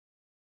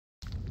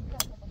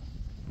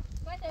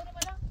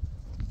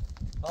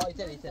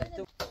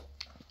ایتر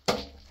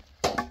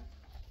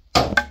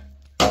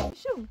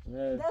شو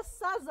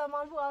دست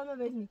زمان بو آمه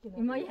بهت میکنه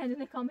ما یه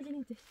هندونه کاملی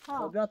نیست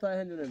بیا تا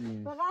هندونه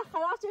ببینیم فقط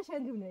خلاصش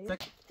هندونه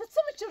تو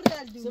چه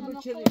دلدون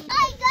ای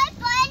گاز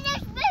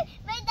باینش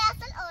به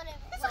دست الارم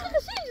بس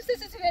خشين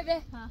سس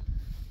بيبي ها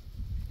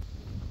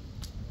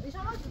ايش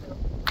عملت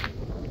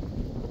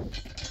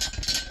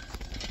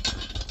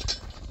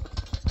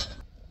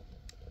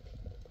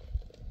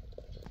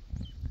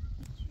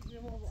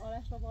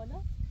آرش با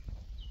بالا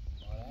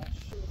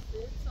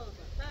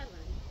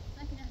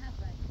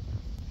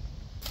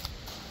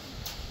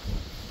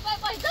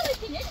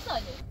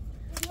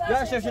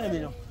بیا شفشونه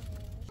بینم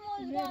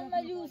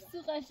ملوس تو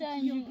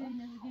قشنگی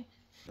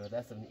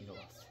دست من ایرو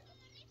است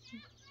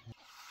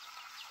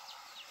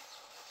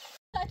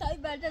تا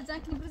برده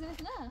زنگ نبرزنش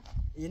نه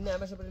این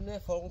نمیشه برینه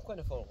فرقم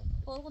کنه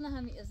فرقونه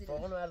همین ازیره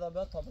فرقونه مردا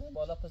بیا تا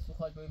بالا پس تو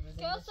خواهی ببرزینش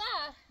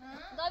کوسر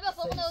دا بیا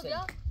فرقونه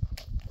بیا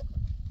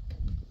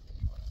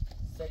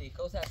سری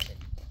کوسر سری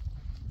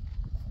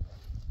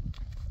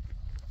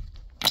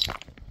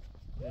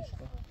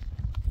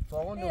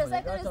فرقونه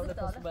نمیشه بیا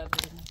تا پس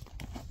ببرزینش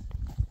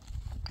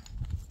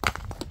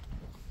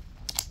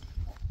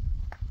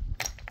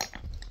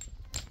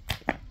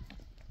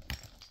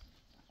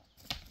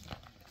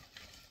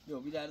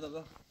Yo, bir yerde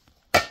bak.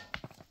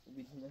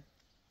 Bir tane.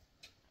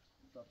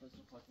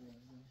 Tapası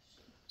patlayacak.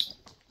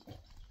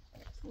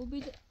 O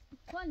bir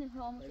kanı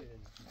hamur.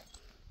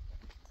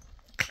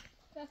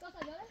 Kasa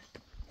sadece.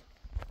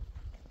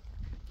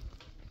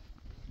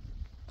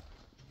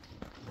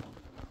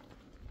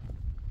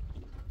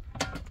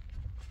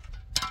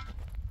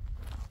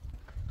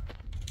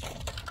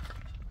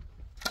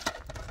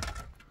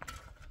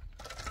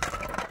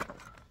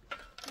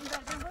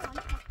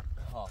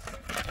 Ha.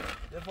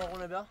 Ne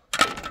farkına be?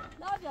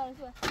 Ne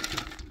yapıyorsun?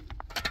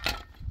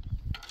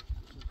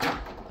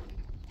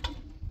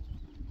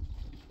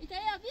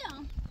 İtaya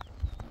yapıyor.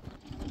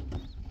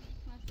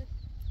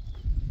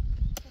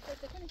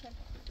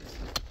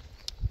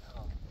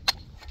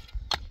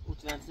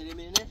 Utan seni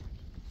ne?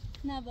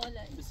 Ne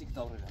böyle? Bisik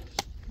tavrıyla.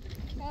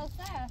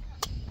 Kalsa.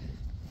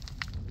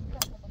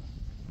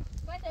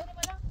 Kaç euro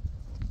bana?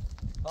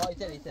 Ha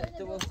yeter.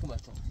 Tu bu kuma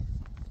çok.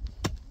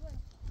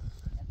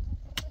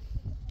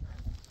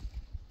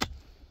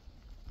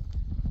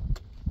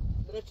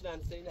 Utan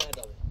seni ne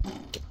adam?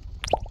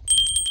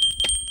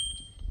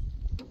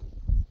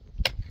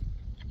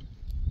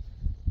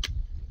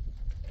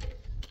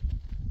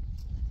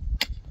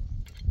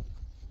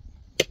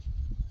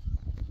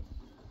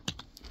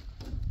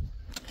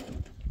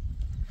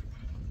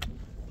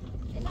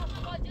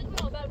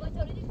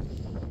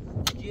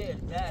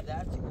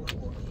 در چیکار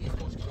کنی؟ یه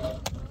مشکل.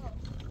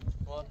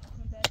 آه.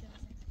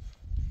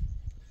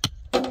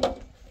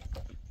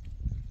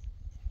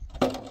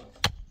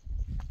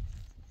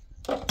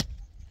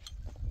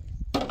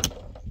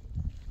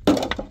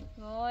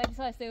 Oj, det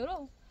är 6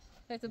 euro.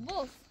 Det är ett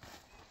buss.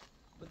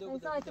 Det är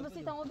inte att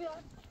sitta och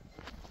bjöd.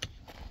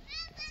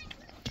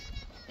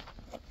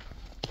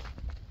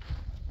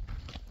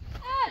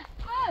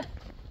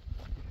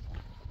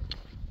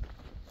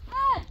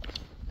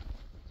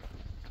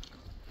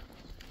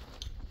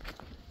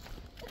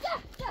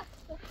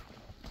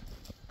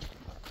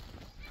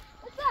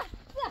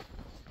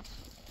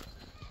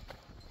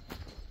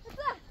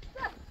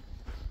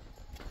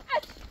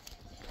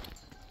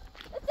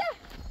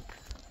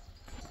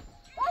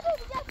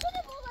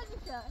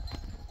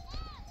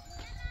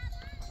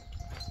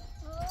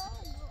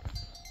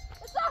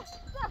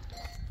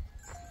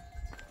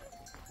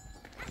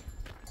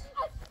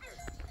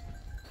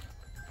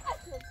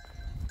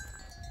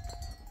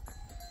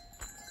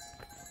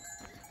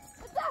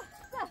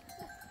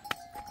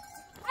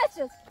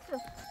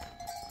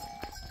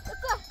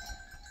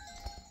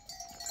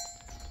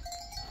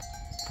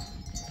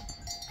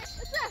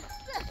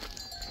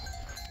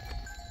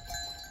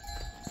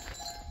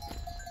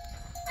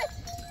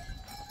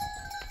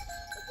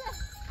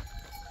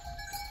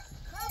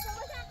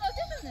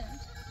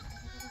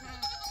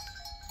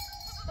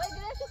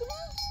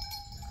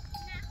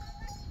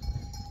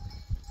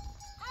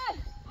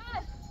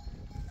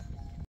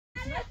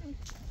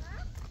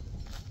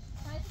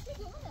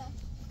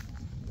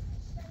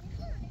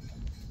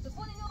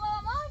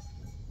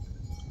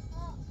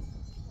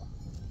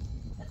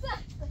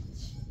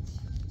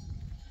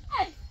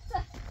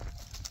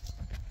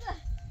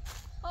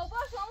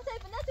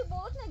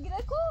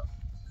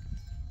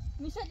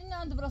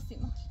 عند براسي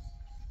ما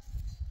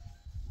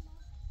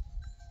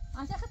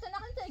عشان خاطر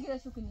نحن تقدر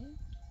شو كني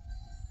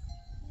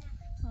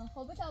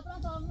خب بتاع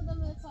بران طال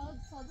مدام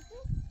صادقه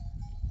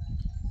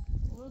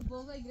ورد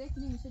بوغا يقرأ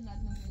كني مش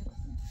نادم من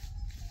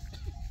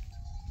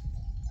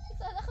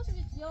بس هذا خش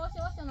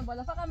يواش أنا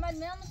بالا فقط ما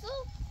نمسو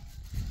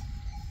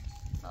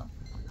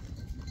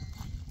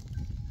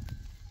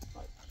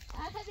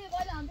هذه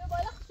بالا عم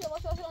بالا خش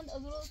يواش عند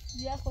أزرق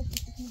زياد خش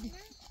يستكمل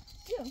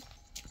يوم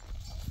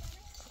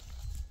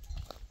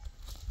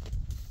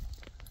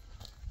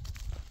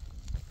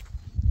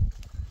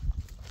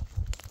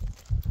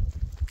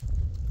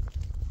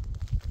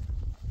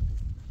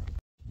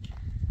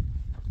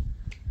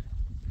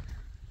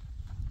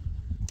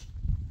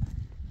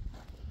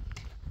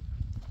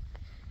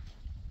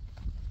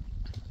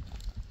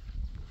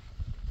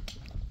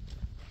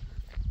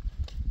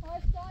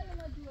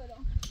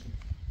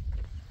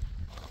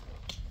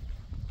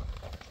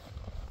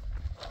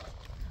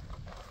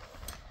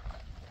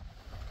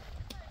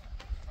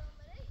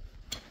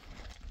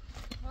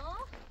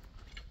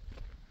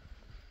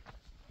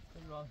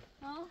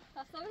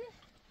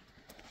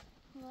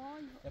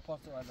وای یه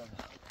پارتو بردار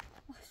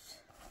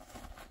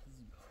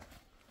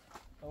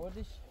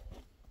آوردیش؟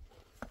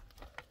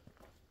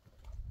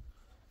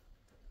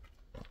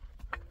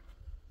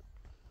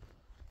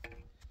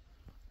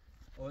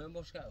 اویم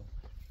باش که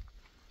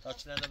تا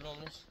چی نده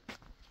برامونش؟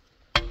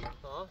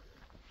 ها؟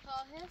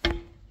 خواهست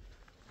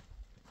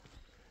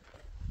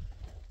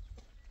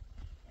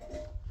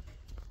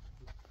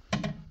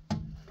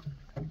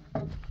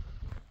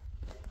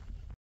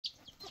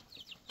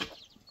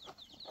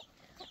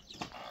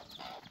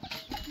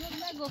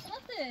نه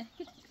گفتنته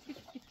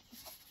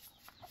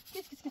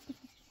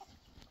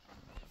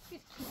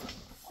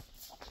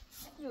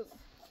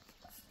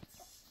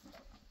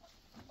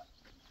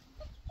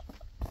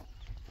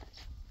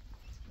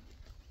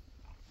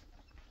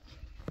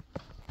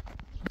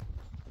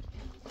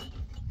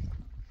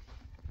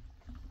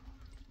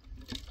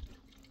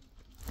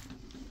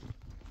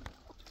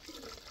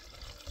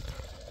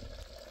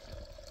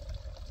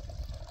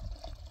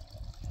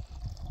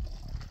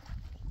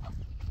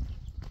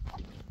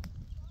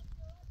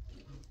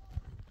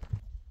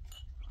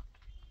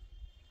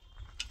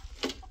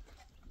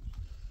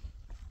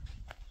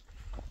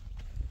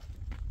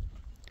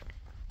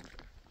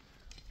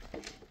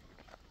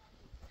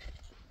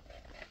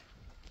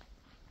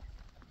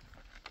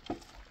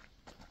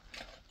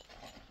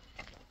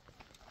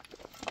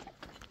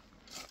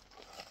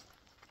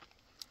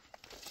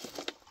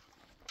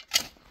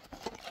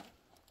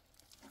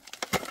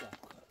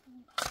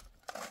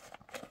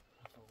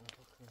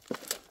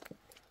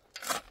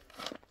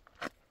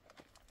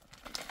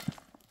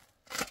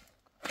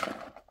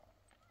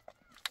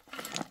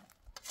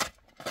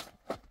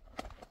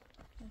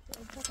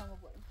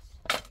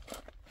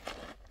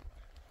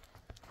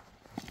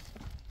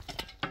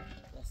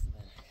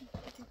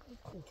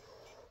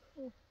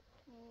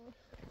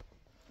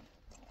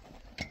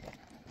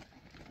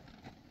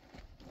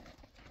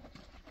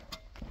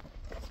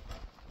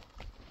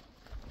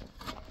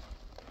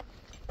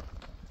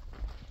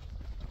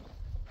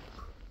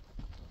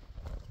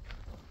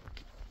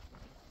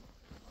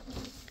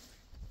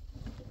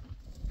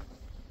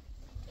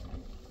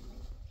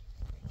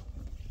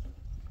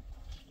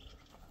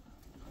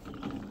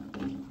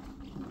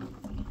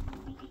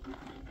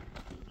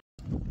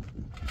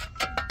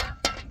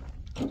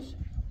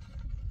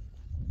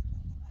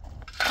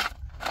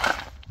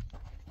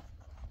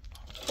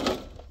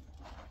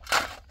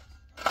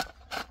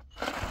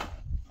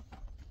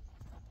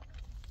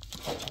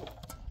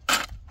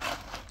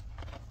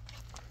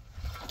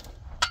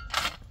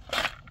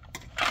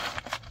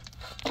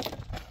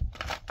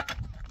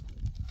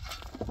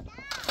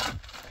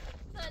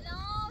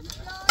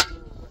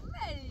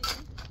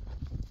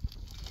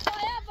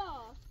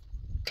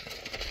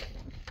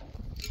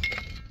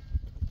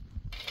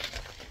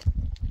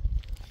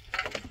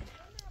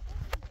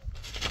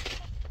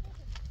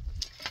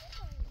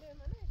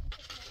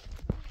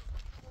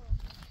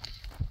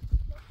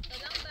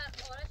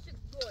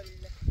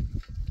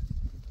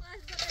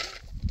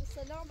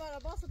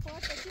باز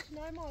پاش کیف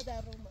نای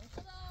مادر رو من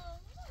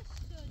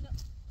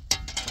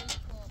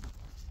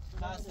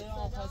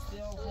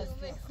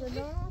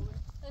سلام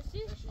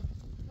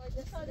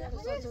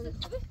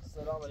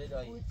سلام علی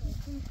دایی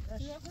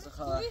چه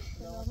خبر؟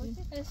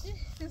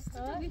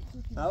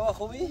 هوا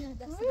خوبی؟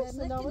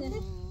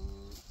 سلامتی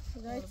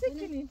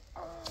چکنی؟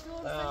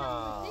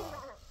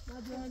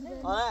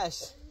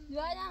 آنش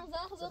Güvenli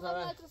Zahra zaten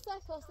arkadaşlar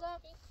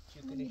kaslar.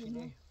 چکنی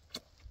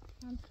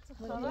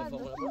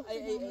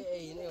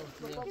ای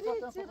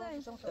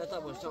نه تا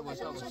باش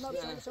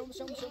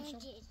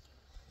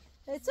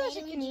چه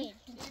شکنی؟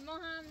 ما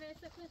هم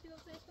سکوتی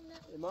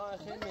گفتیم ما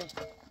خیلی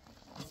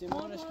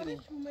سیمانش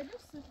کنی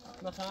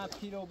میخوام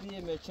پیرو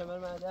بیم چمر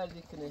من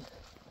دردی کنی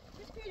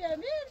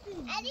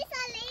علی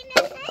صالح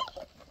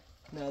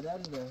نه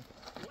درد نه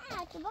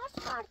نه تو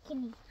باش کار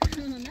کنی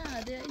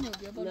نه ده اینو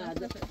بیا بالا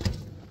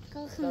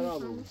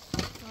سلام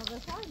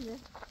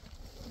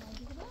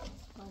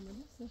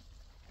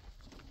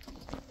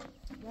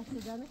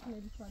دست دانش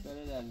نمی‌کنه.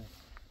 چرا درد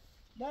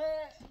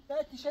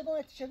ده تیشه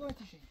گوه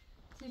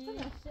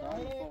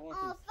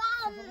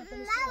آفام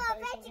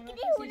ماما بچگی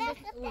هونه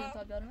اون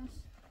تا بیارمش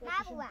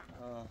ماما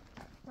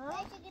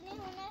آه بچگی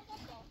هونه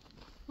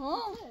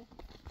ها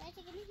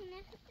بچگی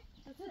هونه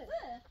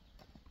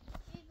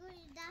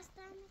چگوی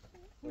دستان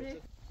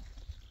نکنی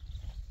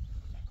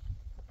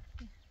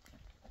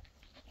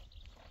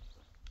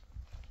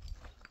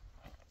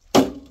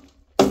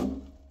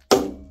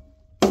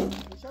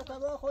تیشه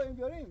تبا خواهیم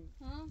بیاریم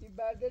این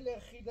بردل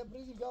خیده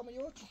بریزیم بیام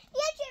یه چی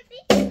یه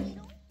چپی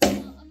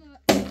اما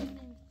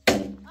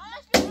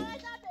آش بیاره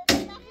داده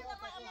همین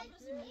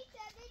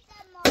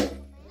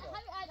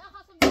الان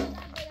خواستم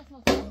بیادم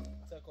برسم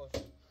سکوش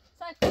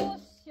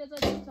سکوش یه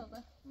زایی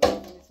چطور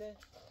نیسته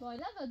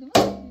باید دادیم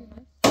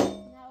میتونیم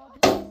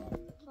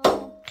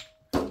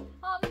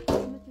ها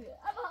میتونیم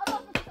اما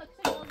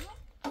سکوش لازم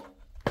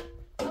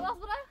عوض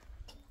برای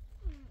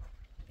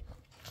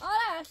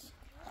آرش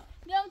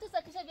بیام تو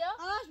سکوشه بیا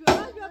آش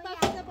بیا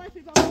بسته باش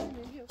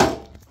بیا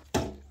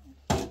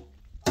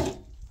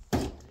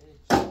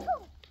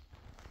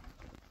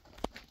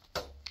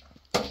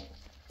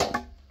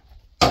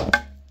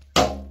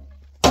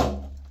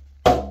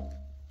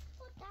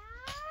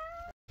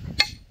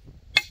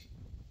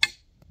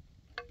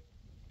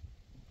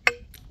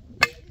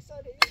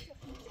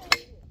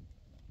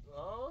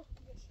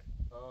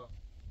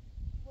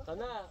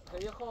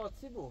نه یه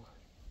خاطی بود.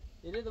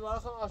 اینه دوباره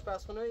خواهم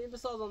آشپزخونه این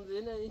بسازم.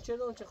 این چه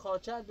دون چه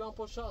خاچه بیان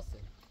پشت شاسته.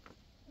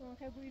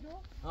 که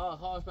بویرو؟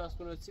 خواه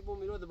آشپزخونه تی بود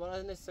میرو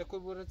دوباره نه سکوی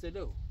بوره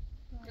جلو.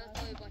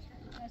 جای باشه.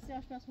 درسی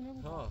آشپزخونه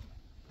بود. ها.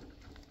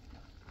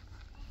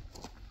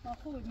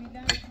 خوب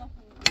میدن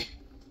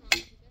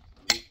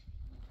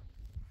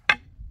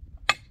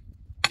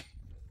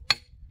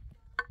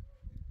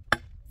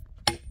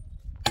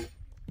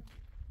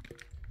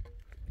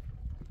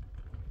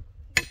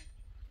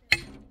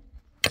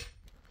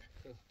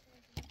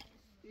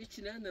هیچ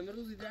نه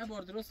روزی 10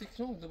 بار درست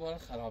کردم دوباره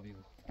خرابی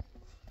بود.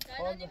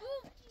 چرا بود؟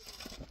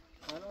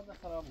 الان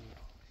خراب بود.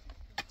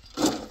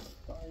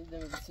 تا این دم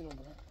بسینم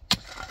برام.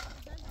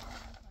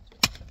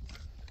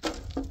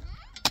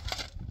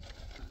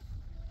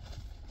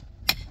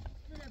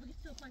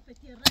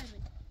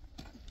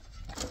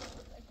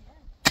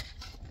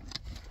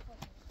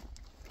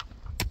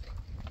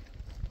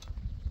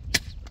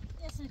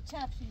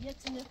 چپشی یه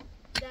تونه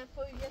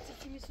دفعی یه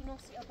تیمی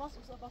سوناسی عباس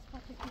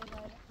پاکت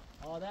می‌داره.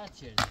 عادت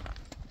شد.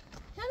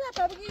 چند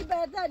نفر بگی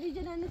برده علی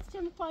جنانت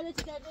چه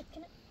مقالت کرده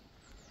کنه؟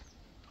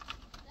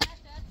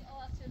 نه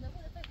آواز شده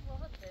بود فکر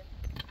واحده.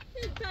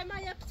 این پای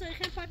من یه پسری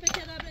خیلی پاک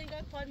کردم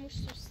انگار پای موش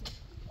سوسی.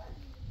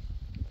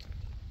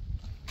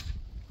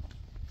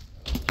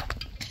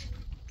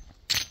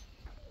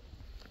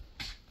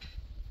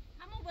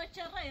 اما با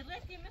چرای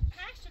رفتی من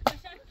پشت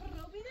قشنگ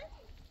پرو بیده.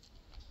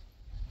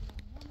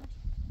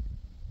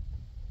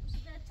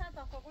 چند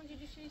تا خوابون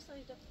جوری شوی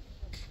سایده.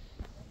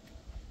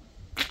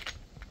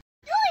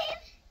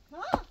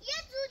 یه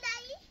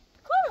زودایی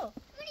کورو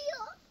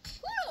مریو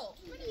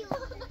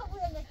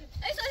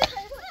ای سالی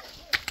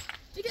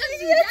دیگه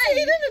زودایی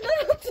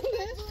نمیدونم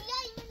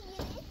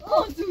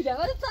زوده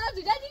ولی تا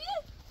زوده دیگه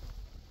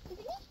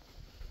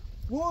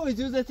وای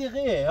جوزه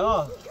تیغه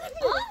ها.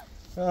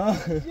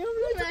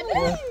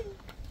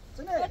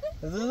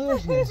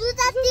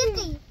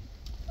 زودتی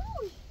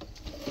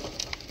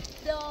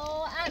دو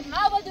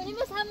ما بدونیم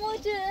بس هم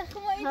وجه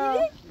خما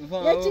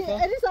ایدی یکی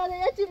علی ساله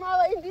یکی ما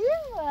و ایدی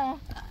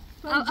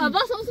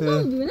عباس هم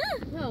سوام دونه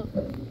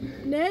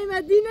نه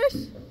مدینش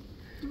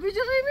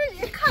بجري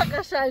من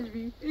قشنج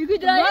بي يقول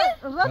درايه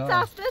ربط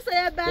عسبس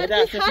يا بعد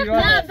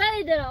لا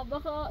بعيد درا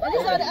بخا علی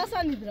ساله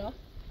اصلا ندرا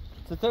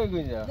چطور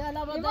گوینده؟ لا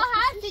لا ما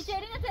هستی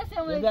چرینه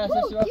تسمون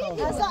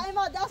اصلا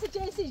اما دست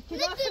چیزی که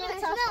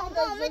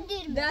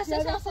دست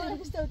اصلا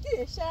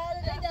بستوتی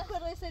شهر ده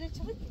کره سری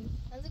چرتی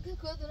از که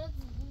کدوم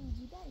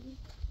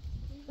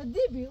دی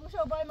بی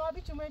وشو بای ما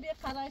بی چون دی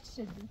قرایت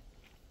شدی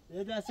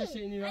یه دستش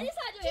اینی علی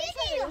ساجو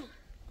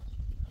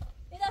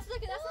این دستو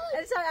که دستو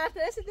علی ساله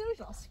ارترس دیروش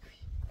راست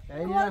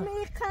کوی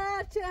می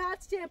قرار چه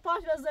هات چه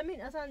پاش و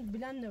زمین اصلا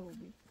بلند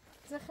نبودی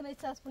زخنه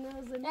چسبونه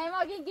زمین نه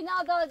ما گین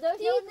گنا داد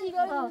دیگه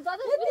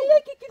دادش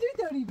یکی که دوی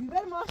داری بی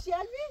بر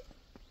ماشیال بی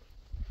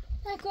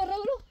نه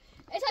کرو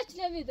ایش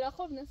چی نمیدرا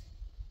خوب نس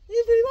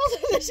این بی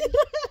ما نشه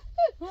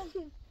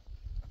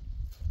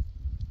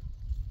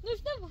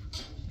نشتم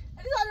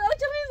علی ساله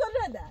چه میذاره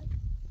ندار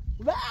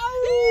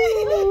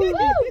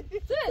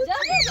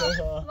چه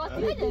جا ما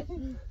تیده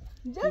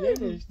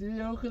جلوش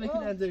دیگه اون خیلی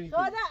ننداری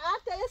خدا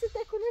آتا یه سته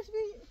کنش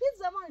بی هیچ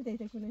زمان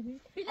دیگه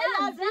کنشی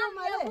فلان زم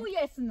یا بو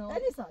یسنو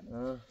علی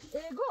ساله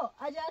ایگو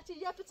اگر چی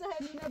یا پس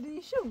هندونه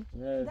بیشون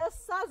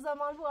دست ساز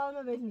زمان بو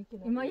آلمه بهش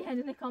میکنه ما یه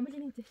هندونه کامل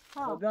نیست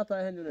ها بیا تا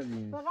هندونه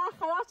ببینیم فقط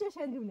خلاص چش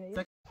هندونه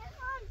ایسا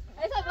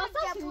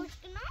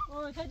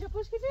واسه چه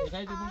پوش کردی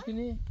خیلی پوش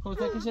کنی خب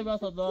تکشه بیا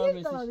تا دار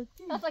میسی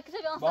واسه که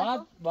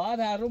بیان باید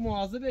هر رو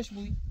مواظبش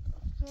بود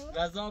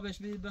غذا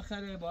بهش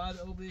بخره باید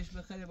او بهش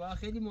بخره باید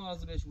خیلی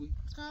مواظبش بود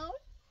خب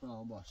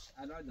باش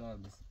الان دار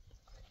میسی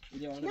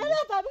نه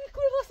بابا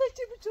کور واسه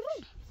چی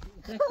بچوری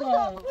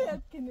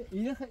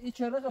این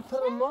چرا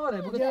خفر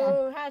ماره بگو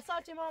هر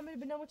سال چه ما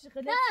میبینم چی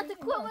خیلی نه تو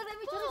کومه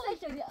میتونی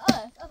سیچی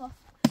آه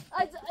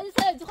از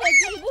سال تو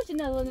خودی بوش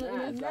نه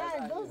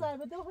دو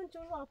ضربه دو هن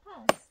چون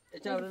واپس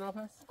اجازه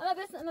نفس اما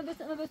بس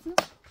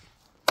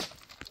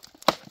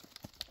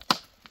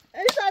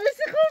ای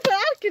سالسی خوب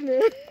فرق کنه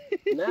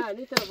نه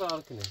نیتر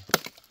فرق کنه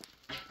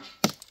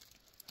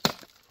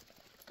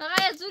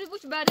فقط زوری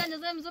بوش بردن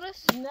نظرم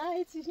زورش نه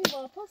هیچ چیزی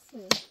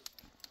واپسه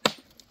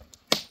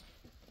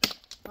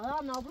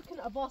نابر کن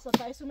عباس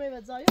تایسو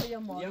میوه زایو یا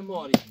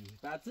ماری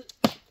بعد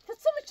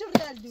تصمیم چرا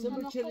ندی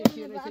اما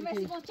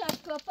سیمان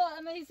چرک کافا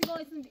اما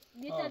سیمان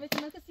بیشتر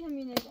بهتر کسی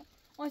همینه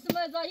اون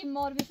سیمان زای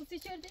مار بسوسی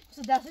چرده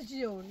دست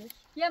چی اونه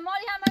یه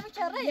ماری هم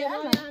چرره یه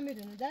ماری هم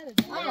میدونه داره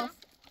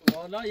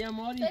والا یه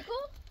ماری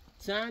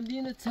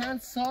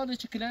چند سال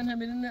چکلن هم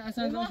میدونه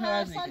اصلا دو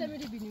فرد میکنه سال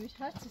میری بینیمش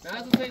هر چیز نه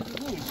از خیلی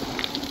زود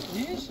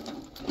نیش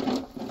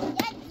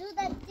یک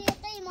زودتی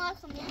قیمار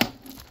خمیه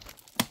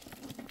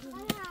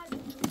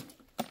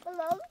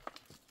بلو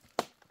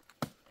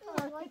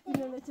کتی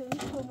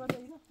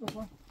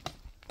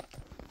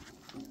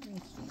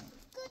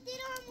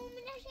رو همون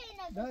نشه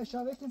نه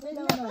شبه کن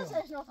فیلم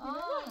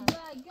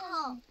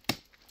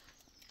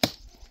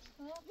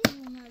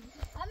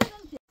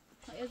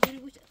از زوری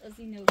بوش از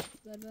این نوش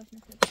ضربه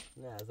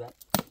نه از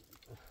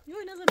یو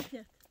نظر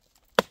کرد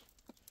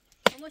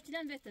اما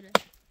چیدن بهتره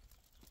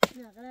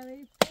نه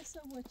قراره پس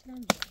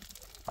باچلم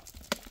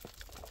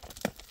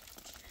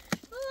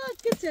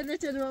که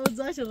چه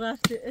موضوعش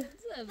رفته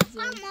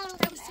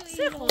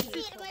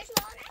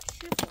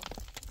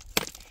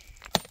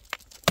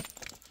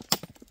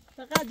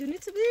فقط دونی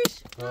تو بیش؟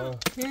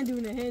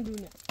 هندونه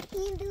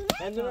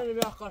رو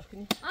بیا خاش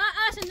کنی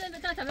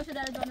عشان تا تبلش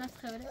در دام نفس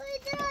خبره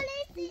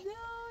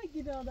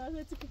گناه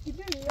داره تو که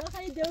دونی یا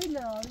خیلی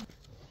دونا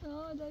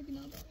دار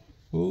گناه داره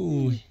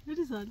اوه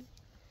بریزالی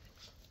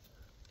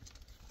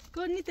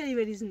کنی تایی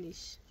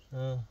بریزنیش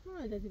ما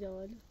دادی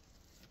دوالا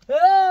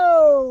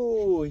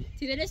اوه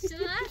تیرش چه؟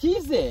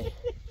 کیزه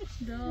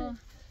دا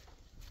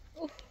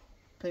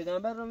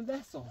پیغمبر رو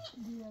دستم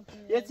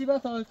یه چی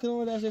باید تا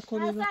کنم دست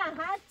کنیم اصلا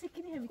هر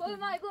چکنی همی کوی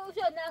ما گفت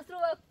شد نصر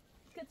و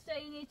کتش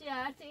اینه چه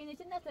هر چه اینه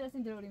چه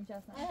نترسین دروریم چه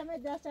اصلا همه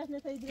دست چشم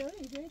نتایی دروری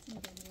اینجا هیچ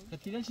میگم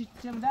تیرش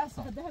چه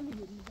دستم خدا هم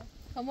میگیریم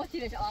ما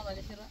تیرش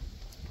آماده شده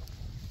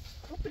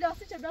اون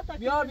پلاستیک چه برات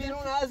بیا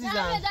بیرون عزیزم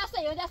نه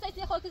دسته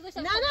تی خاک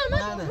گذاشتم نه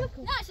نه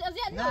ازیاد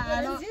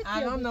نه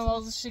الان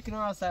نوازش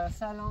کنم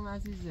سلام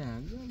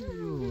عزیزم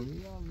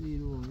بیا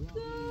بیرون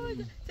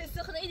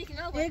تسخن ایدی که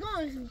نه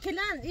ایگون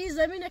کلان ای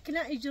زمینه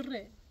کلان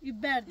ایجره ای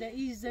برده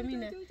ای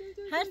زمینه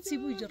هر چی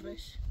بو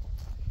ایجرش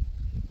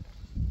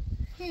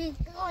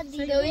خودی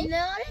دوی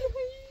ناره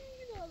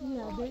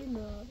نه دوی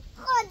نار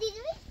خودی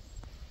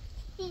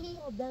دوی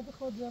داد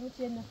خود زمان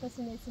چه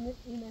نفسی نیستیم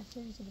این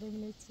اشتری چه بریم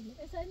نیستیم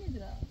اصلا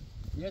نیدرا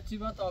یه چی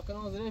باید تا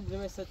کنم زیرش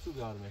بریم است تو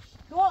بیارمش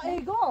گو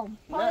ایگون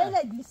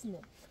پایل دیسنه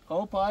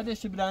خب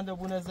پایدش بلند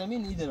بونه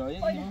زمین ایدرا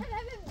یه همین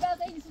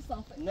بعضی اینی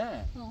صافه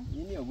نه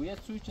اینی باید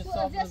سوی چه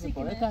صاف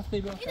بکنه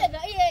تفتی بیا اینه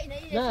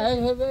نه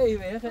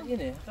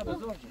اینه خب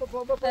بزرگ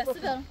بس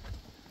برم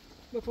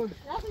بکن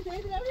راستی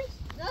دوی درویش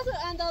راستی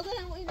اندازه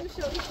هم اینو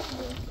شوی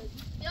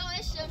یا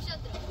ايش شد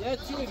یه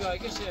چی بیا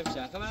که شف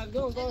شه خب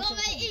گم گم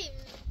ايه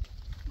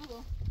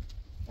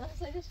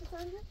راستی دیگه شو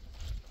خیلی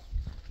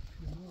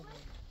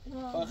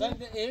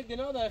این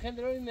گناه داره خیلی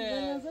درون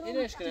این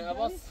اشکنه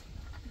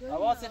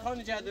عباس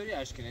خان جدوری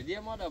اشکنه دیگه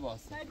ما عباس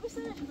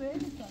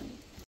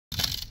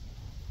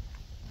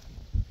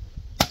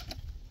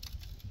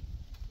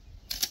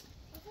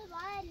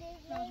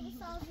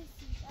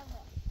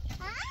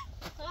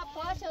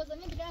پاش از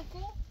زمین گرفت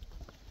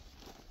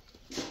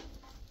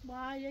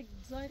با یک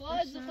زای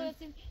باید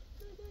زخورتیم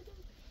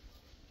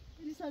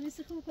این سالی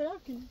سخم کار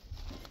کنی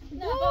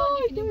نه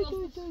باید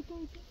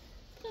نکنیم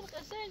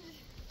خیلی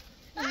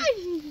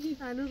قشنگه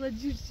هنو را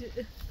جیر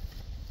چه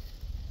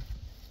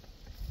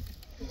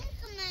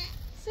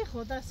سی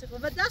خود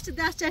و دست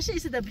چشه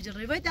ایسه دا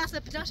بجره وی دست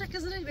پجاشه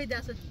کزره وی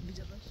دست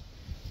بجره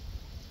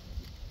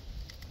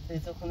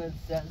ایسا خونه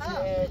زید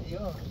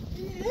یا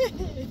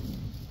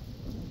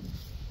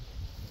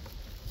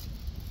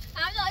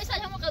همین آیسا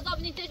همون قضا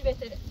بینیتش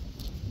بهتره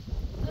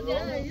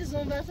یه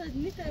زنبسته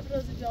نیتره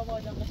برازی جاوا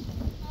آدم باشته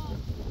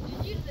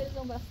جیر داری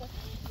زنبسته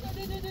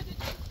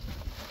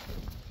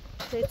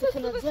سیتو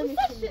خونه زمین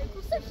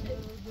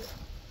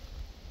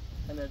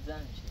خونه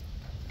زن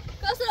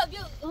کاسر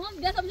بیا هم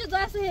بیا تا میشه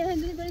دست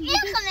هندونی بریم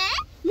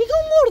میگم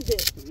مرده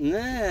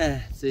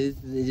نه سید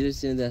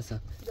اجرش چنده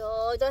دستم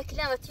دا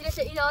کلمه تیرش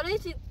ایداره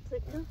چی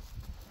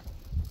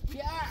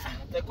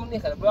تکون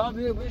نیخره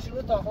بیا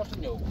شروع تا خوش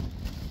نیو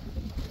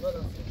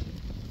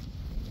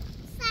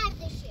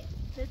سردشه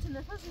سیتو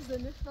نفس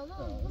زنه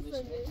خلاص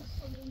بزنه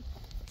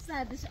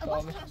سردش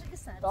عباس کاشه که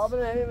سرد تا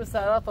بریم همین به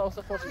سرات تا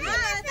خوش نیو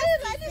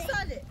علی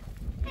صالح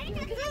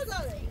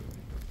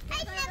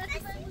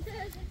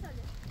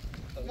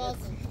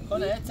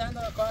خونه چند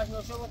دقیقه کارش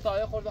نشو با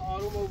تایه خورده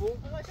آروم و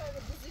بود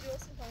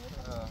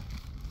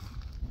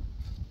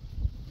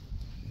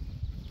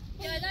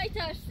یا لای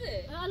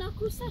ترسه الان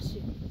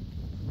کوسشه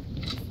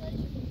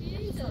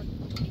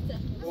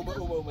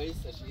اوما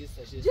ایستش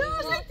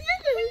Ya sen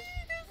diyelim.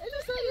 Öyle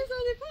saniye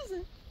kızı.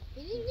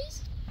 Bilirmiş.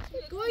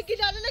 Koy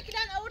gilalına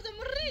kilan orada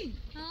mırri.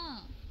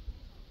 Ha.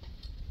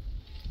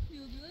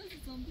 Yolcular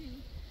zombi.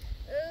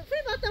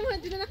 فين بطل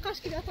مهندلنا قاش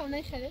كده طلعنا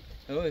يخلي.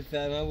 هو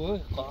فاهم هو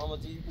قامة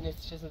تجيب نفس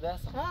الشيء ده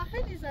اه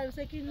خلي زار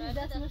ساكن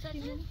داس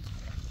مشكلة.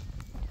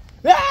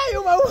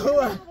 ايوه هو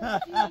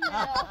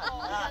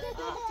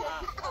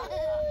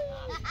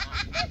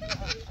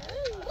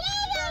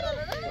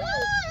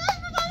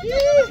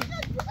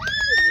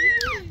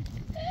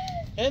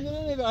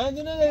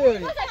عندنا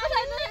نبي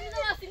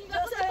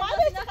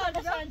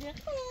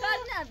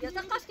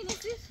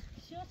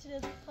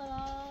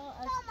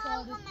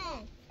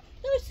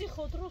دوسي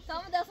خضروس.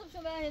 تمام دستم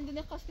شو به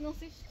هندونه قاش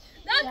کنسیش.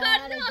 نه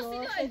کار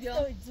نمی‌کنی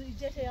آیدیا.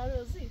 جه یارو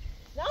روزی.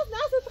 ناز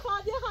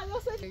تخادی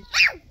خلاص. این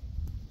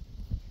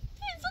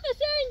چه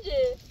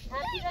قشنگه.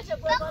 هرکی نشه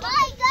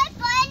بخوای گاز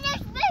باید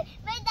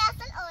به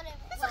دست آره.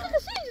 چه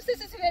قشنگه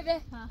سی ببه.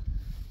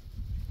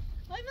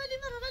 وای ولی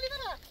مرا.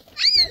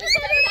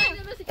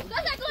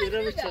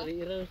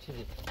 ایران چی؟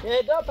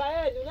 یه دو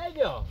پای دونه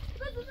بیا.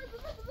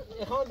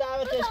 خون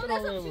دعوتش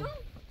کنم.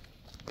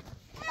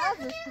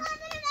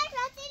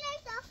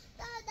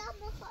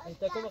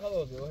 تاكل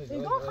خلاص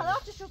يقول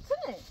خلاص شو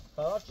سنه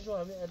خلاص شو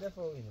همين هدف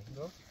وين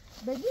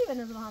بدي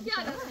بنزل هم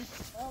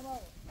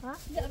ها؟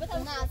 لا بس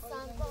نه اصلا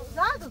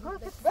زاد گل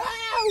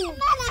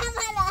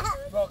ملا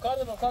با کار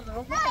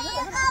رو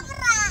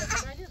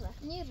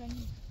نيرة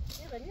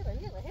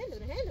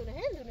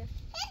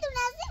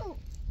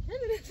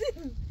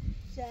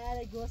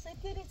شعر گوسه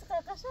تیری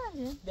چقدر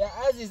قشنگه. بیا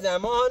عزیزم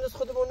ما هنوز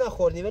خودمون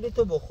نخوردیم ولی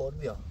تو بخور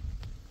بیا.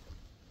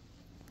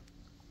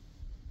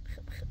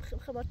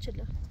 خبر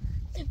چله.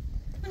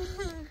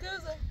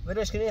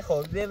 برش کنی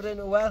خوب ببرین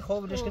اول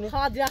خوب برش کنی.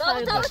 خاد یا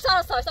خاد.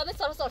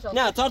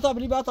 نه تا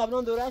بلی با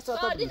تابلون دورش تا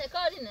بلی.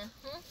 كاردينه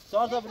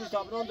تا بلی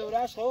تابلون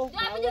دورش خوب.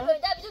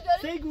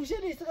 سه گوشه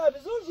نیست قبل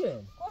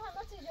زورجه. کو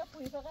هم چیزی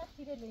پوی فقط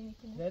تیره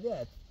لینیکنه.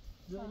 ندید.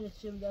 زورش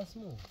چیم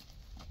دستمو.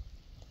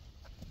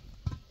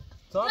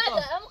 لا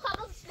هم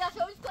خلص لا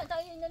شوي كنت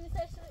انا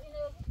نسيت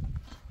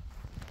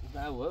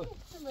اینو باو.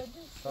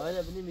 تا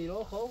بلی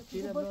میرو خوب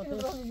چیه بنات؟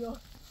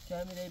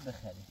 کامیله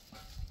بخری.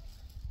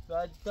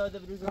 تا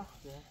بلی راه.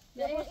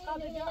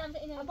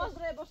 باز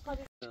روی باش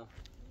قادی.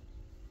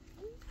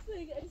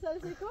 سیگاری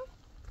سالسی کن.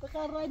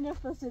 بخیر رای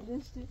نفس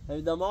داشتی.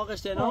 هی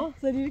دماغش تنها.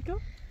 سری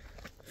کن.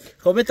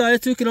 خب تا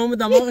تو کلام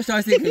دماغش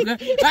تاسی کنه.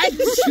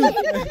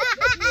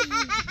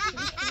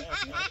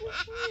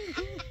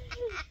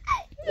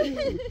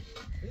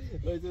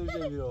 وای تو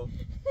چه میرو.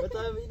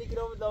 بتا اینی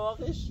کلام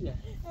دماغش. ای.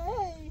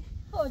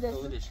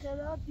 خودش.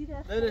 خدا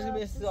دیره. برش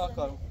به استراحت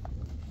کارم.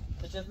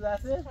 چه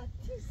لحظه؟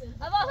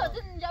 ابا هات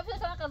نجاب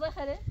شو قضاء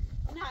خير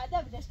نه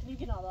ده بدش کنی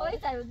که نالا. اوی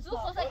تعال زو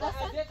خاصه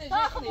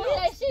خب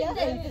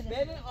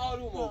ببین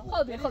آرومو.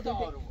 خب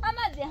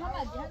حمدی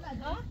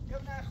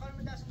کم نه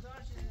خانم دست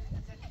دار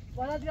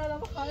والا دیگه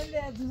آدم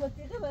خانم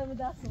دوزاتی که بهم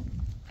دستم.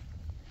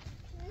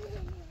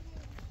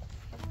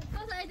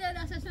 خاصه ایده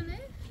دستشونه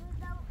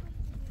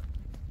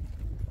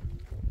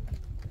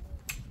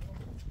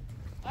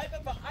ای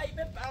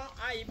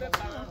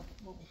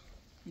بابا.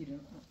 ایران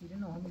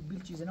همین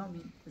بیل چیزا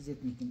نمی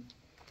زد میکنی.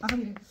 آخه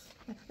میره.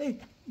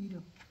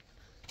 ایران.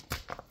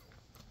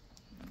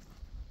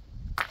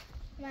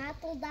 ما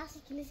تو دست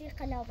کلیسی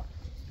قلابه.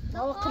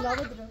 ما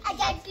قلابه دارم.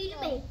 اگر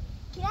فیلمه.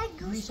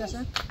 که میشه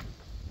اصلا؟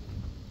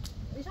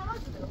 ایش هم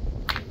هست دارم.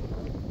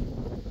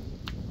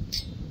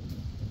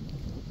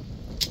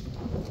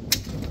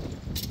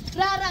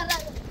 را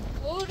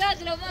او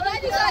رجل ما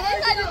بعدی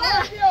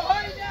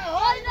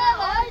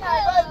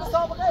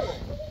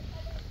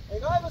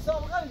اگه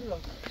مسابقه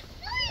میگم.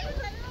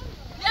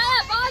 یا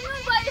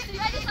بازمون باید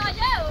یه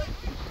ساجه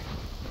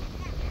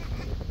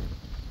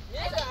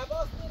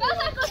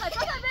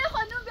کاسا به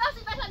خانم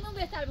بیاسیش باشن نون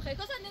بهتر بخیر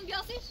کاسا نون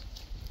بیاسیش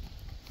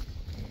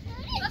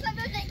کاسا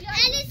به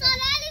علی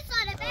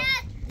ساله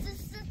بعد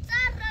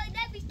سر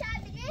رایده بیشتر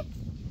بینه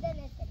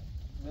دنسه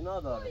بنا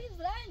داره. این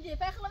زرنجه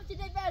پخلم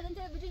چیزی بردن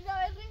تو بجوز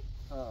بیاوری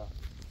ها.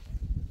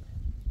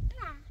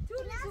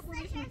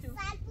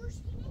 سال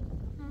پوشتینه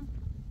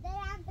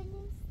درم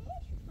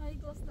بنیستش ای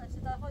گستاشه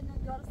در خود نون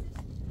بیارسیش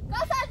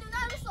کاسا نون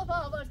رو صبح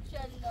آورد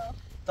کردیلا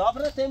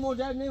تابره تی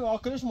مرجع نی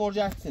واکرش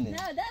مرجع سینه.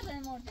 نه در به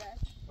مرده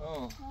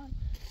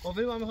خب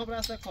بریم میخوام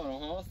راست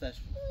کارم حواستش.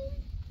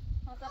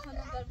 ها تا خودم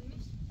در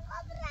میش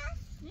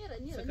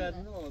نیره سکر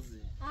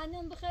نوازی.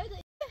 انم بخیر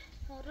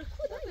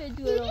رکود به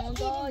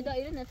دورم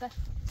دایره نفر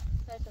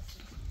فرتاسی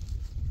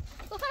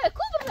بخیر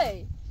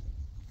کوبره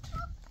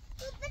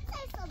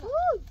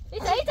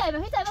هی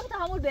تایبه که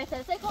تحمل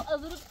بهتره سعی کن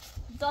از رو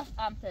داشت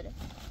امتره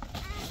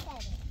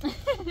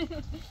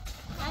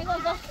انگار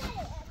داشت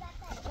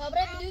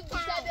کابره میدونی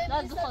بیشتر بهم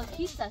نه زو خود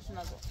هیچ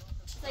چشمگو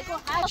سعی کن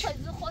هر وقت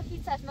زو خود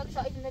هیچ چشمگو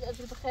شاید نگه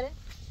از رو بخیره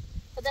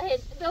خدا هی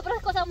ببره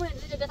کاسم مهم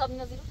دیگه بتاب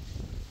نزیرو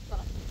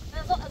فقط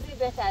من زو از رو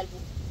بهتر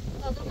بود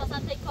از رو مثلا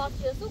تی کارت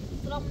چیزو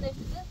سرام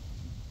نفته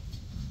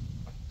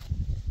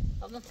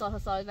خب نصار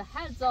حسابی و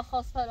هر جا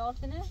خاص فرار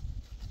کنه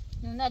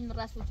نونت من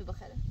رسول تو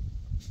بخیره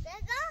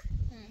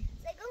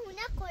سگو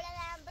هونه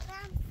کلم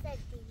برم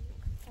سدی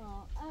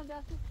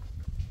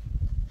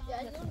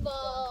یعنی نون با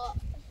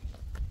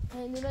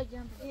نون جنب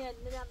یعنی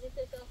نون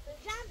دیگه تاسه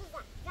جنب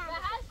و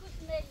هر کس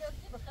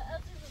میلیوتی بخیر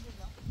از رو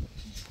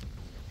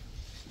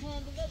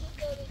دیگه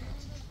دیگه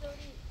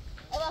دوری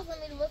اصلا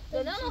میرم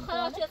نه ما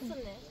خلاص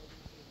یادسونه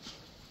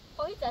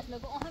خواهی دست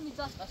میگم آن همین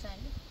جاش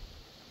قشنگه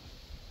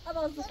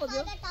ابا از خود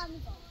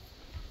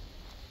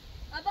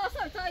ابا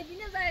اصلا تا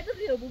بینه زاید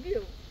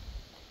بیو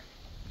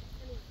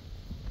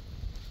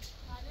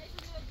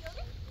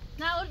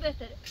نه اول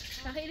بهتره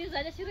تخیلی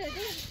زده چی رده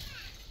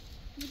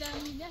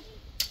میدم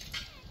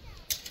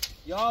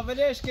یا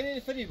ولش کنین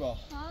فریبا.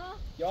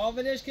 یا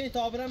ولش کنین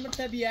تابرم بر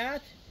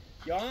طبیعت.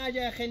 یا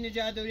اگه خیلی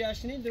نجادوریش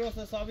کنین درست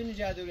حسابی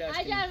نجادوریش کنین.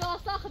 اگر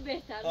راستاخ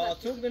بهتر.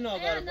 تو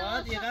بنابر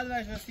بعد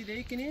اینقدر وش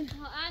وسیله کنین.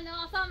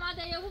 انا اصلا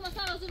ماده یهو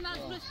مثلا از اون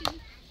مزبورش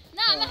کنین.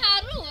 نه من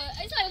هر رو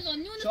ایسا زون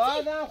نون.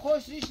 شاید هم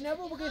خوش ریش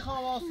نبود بگی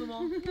خواست ما.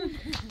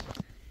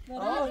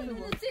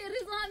 نون سری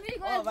زامی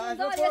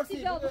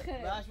گوش داری بخیر.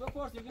 باش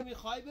بپرسی که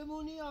میخوای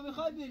بمونی یا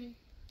میخوای بری.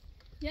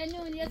 یعنی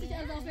اون یه چیز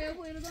اضافه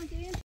بود ایرزان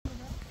کنین.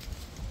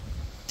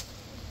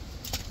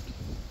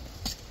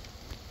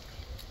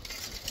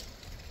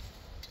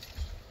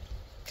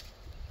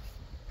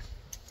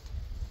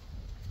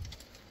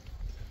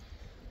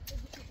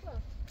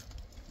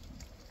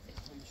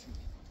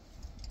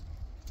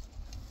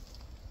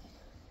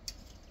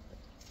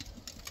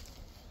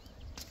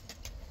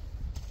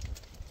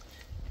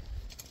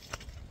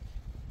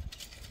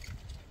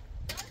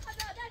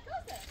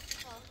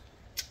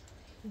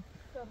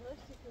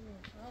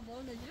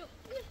 نجرو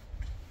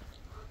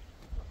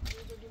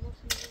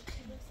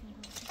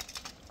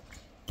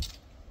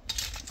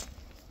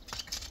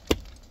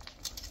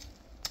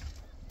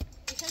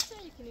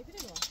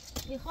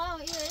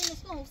يخاف إيه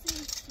اسمه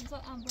وصير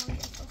سواء عم بعمل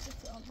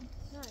أساسي أظن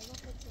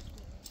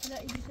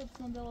لا يجي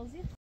خد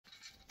دوازير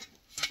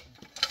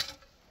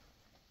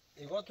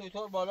ایگاه توی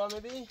طور بالا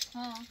میبی؟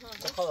 ها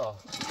بخدا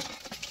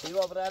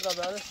ایگاه برای دا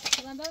برای؟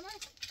 من برم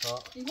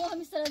ها ایگاه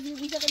همی سر از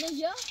بیگوشه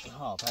قلنجا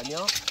ها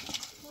پنیا؟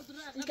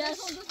 ایگاه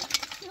شون دوست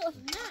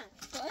نه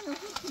تو اینو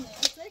کنه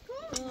اصلا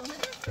کن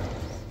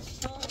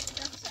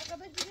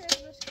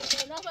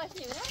نه باش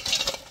نیمه نه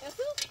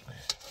یاسو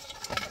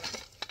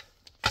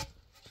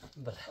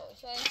بره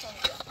شاید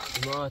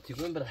سامجا ما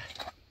تیکون بره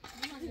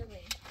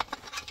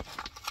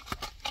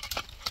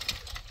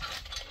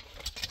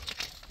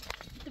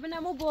تبنا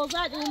مو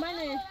بوزاد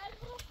ومنه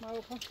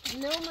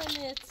نو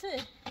منه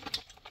تسه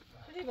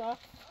فریبا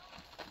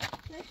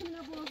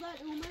تبنا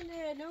بوزاد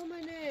ومنه نو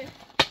منه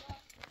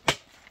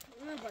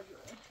ما بدو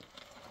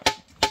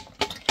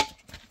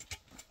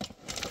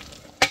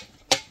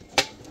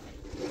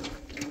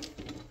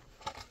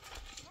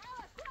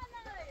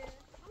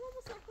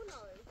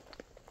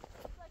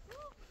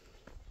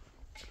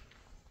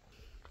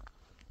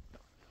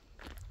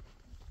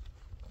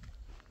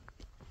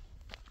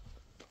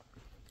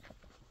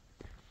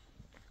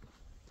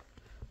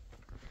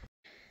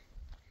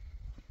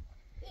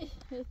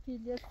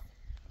پیلیت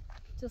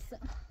جسم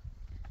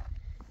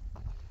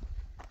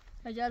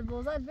اگر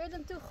بوزد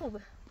بیدم تو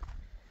خوبه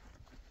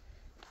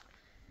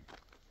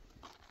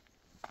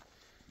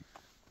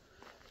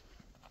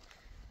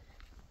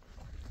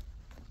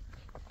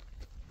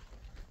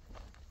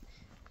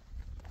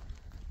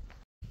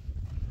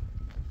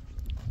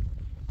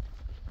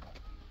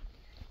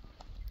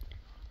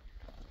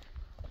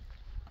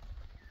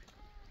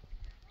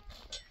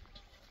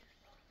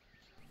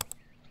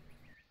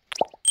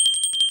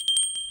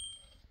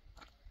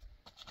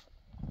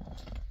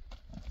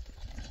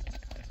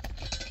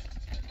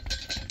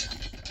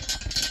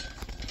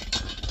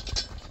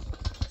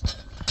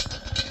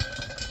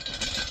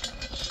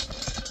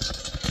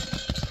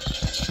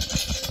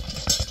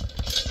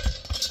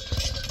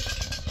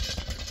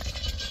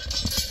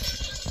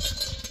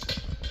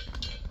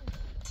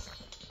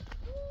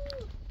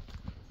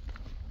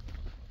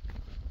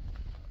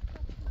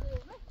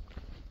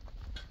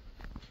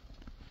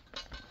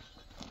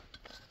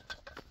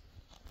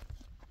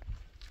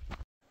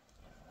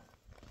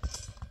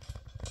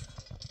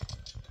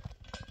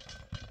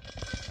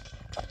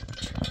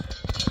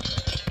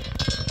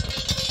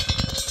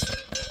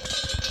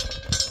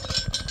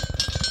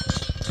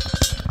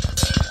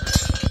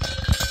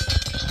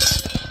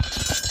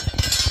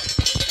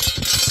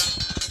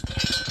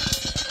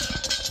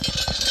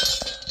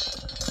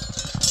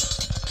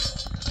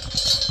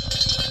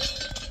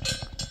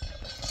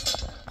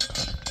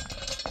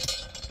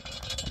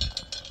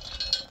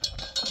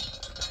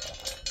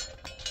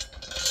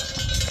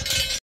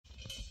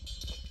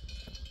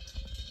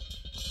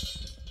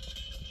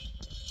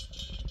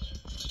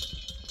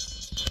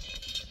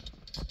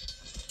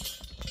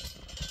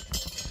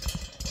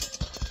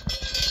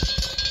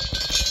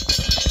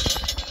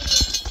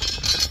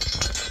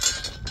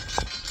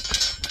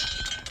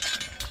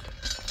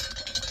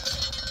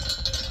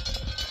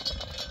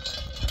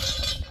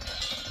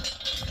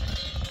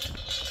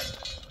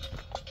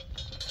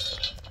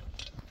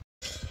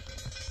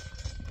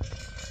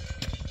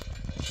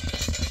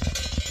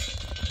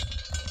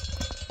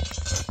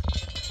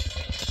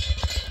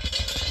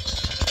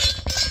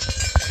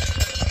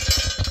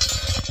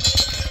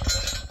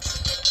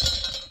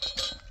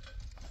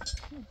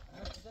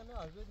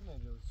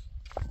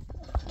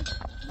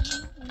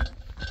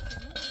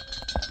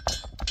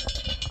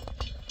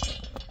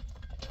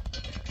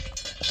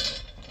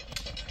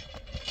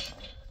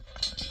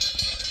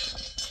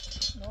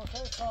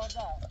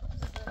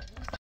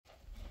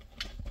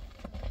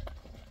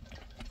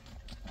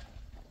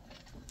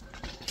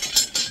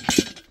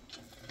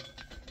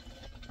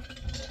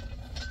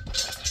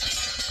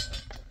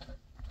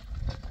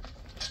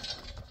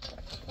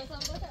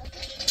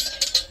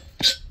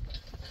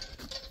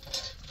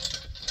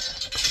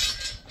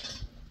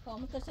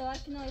متشوار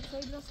کنار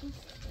خواهی درست نیست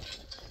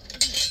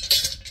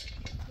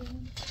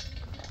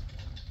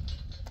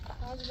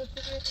از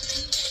بطور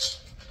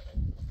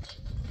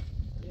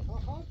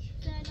خاک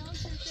سلام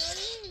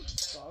چطوری؟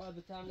 بابا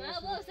به تمرین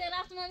نه بابا سه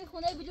رفتم همین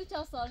خونه بلو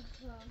چه سال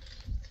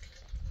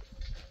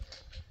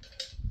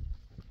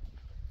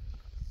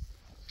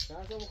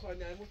نه تو بخوای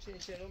نرمون چه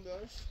این شیرون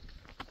بیارش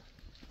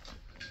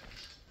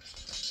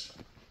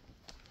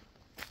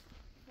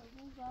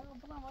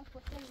بابا ما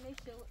خودم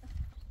میشه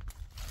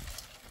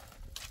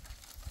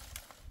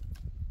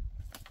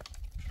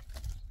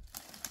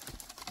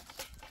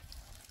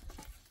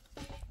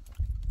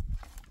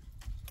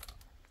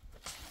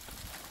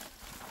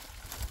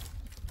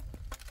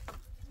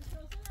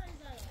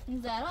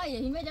زهرا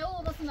یه همه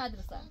جواب بس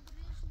مدرسه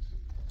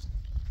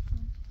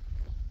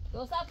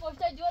دو ساعت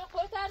پشت جول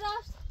خور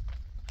کرداشت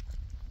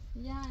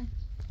یعنی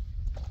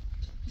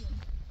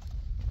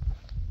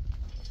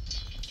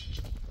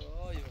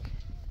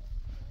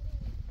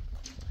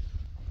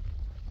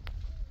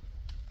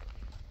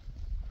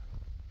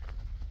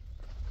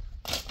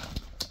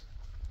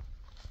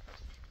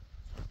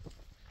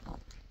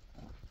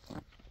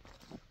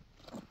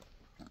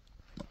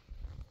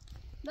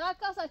لا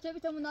كاسة شبي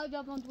تمنا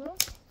جابون تقولون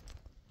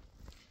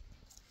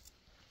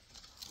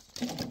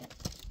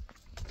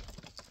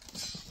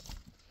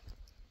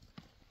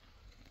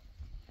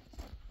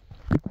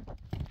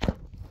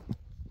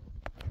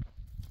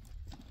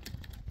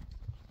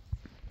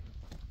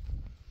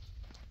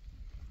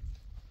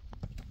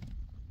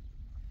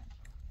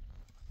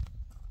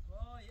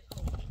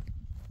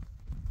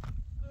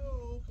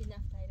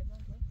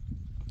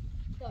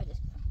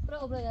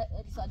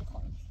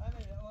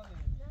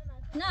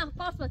نه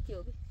پاس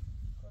بتیوبی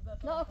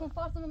لا اکن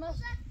پاس نماش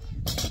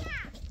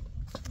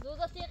 2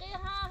 دقیقه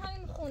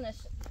همین خونش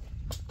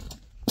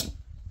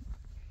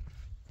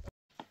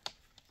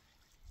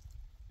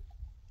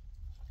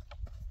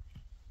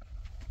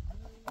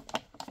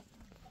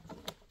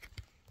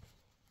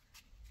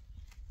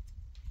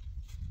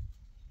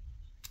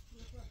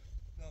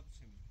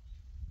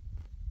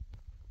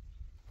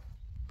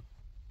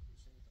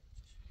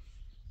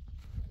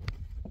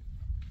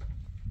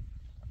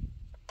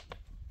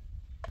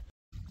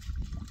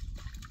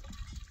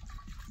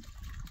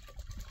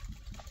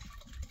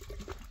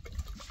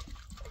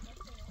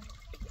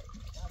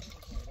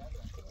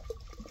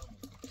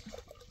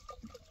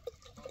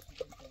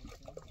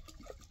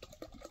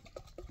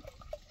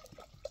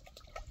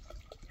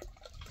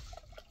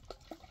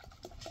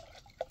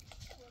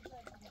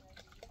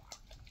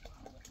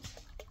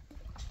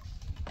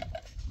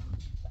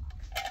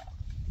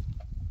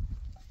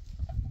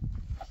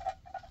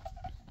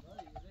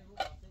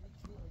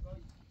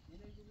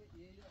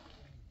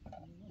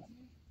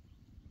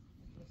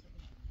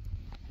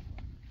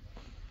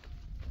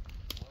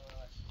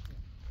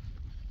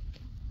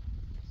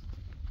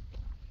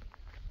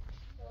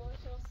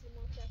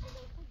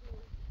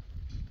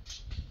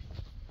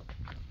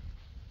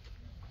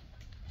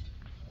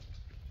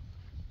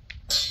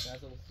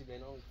لازم سی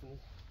بینام کنی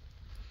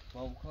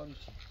با اون کاری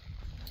چی؟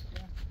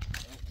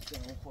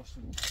 اون خوش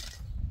بود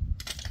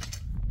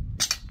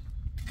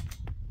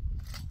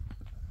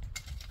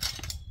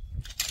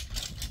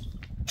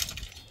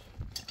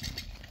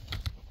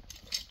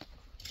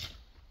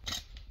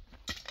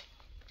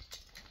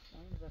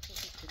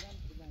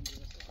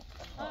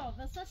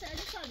وسط علی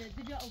صالح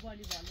دیگه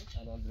اوبالی باله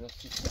الان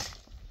درستی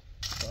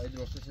باید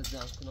درستش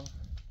زن کنم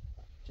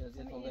که از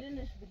یه همه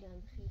ایرانش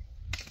بدن بخیر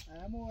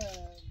اما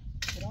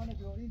کران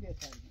دوری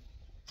بهتر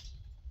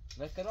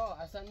و کرا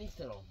اصلا نیست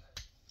ترام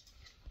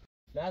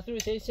نصروی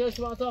تیسیان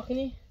شما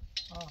تاخینی؟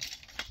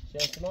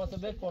 شما تو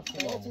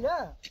بپرسیم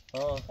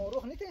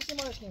روح نیت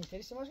استعمالش کنیم تری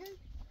استعمالش کنیم؟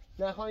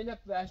 نه خواهی نه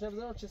بهش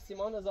نبزنم چه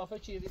سیمان اضافه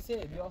چی ریسه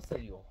بیا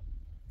سریو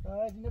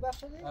دینه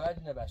بخش دیم؟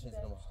 دینه بخش نیست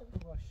ما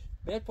باش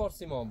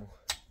بپرسیم آن بود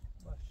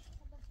باش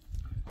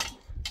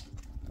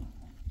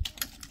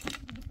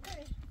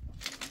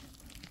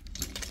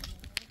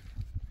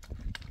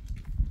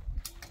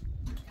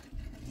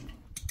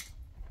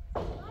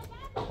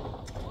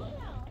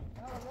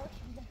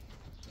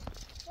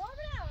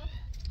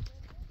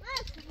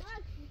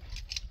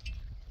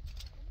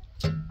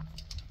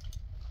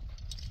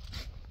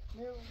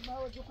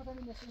ما وجه خودم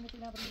این نسیم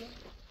نکنی نبریده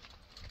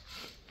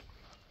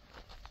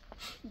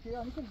این که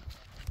یا میکنی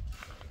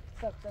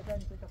سب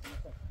زنی که کفت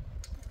سب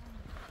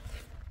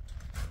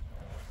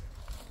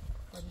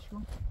بازش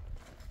کن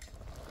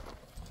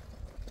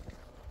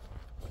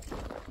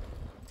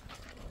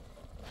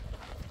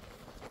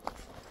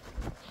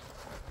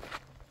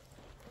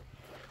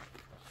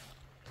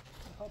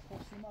میخواد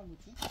خوب سیمان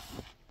میچین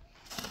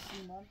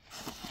سیمان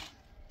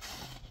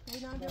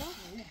این آنجا؟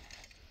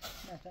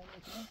 نه تایی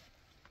میکنم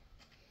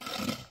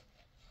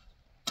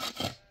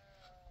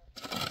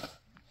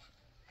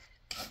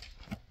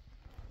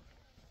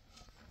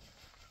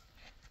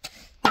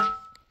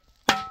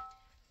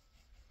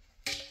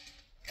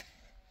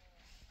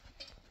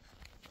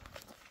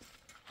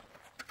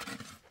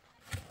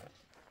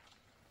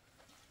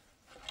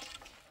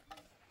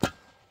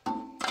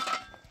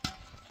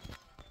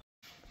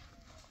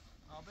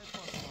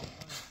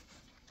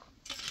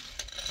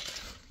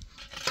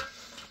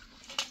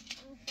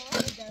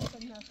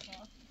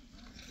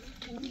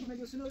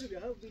Sino de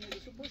viajar, vine de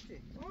su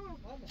poste.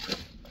 Vamos.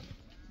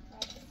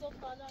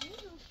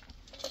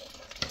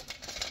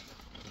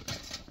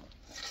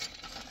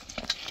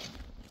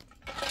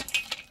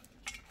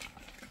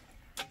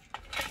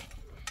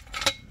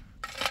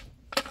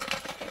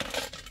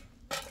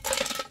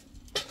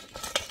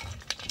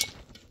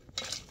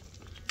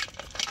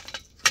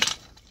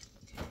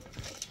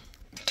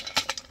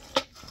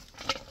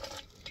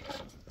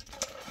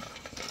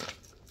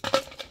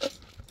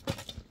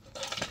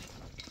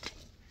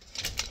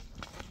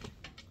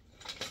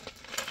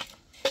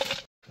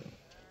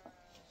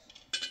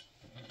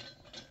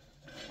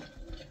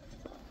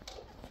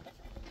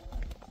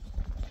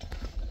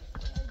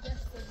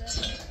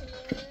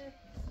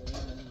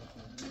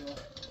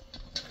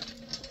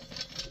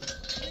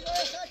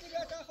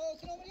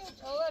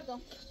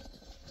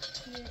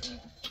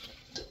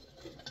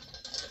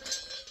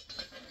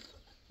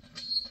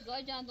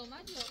 گای جند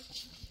اومد یا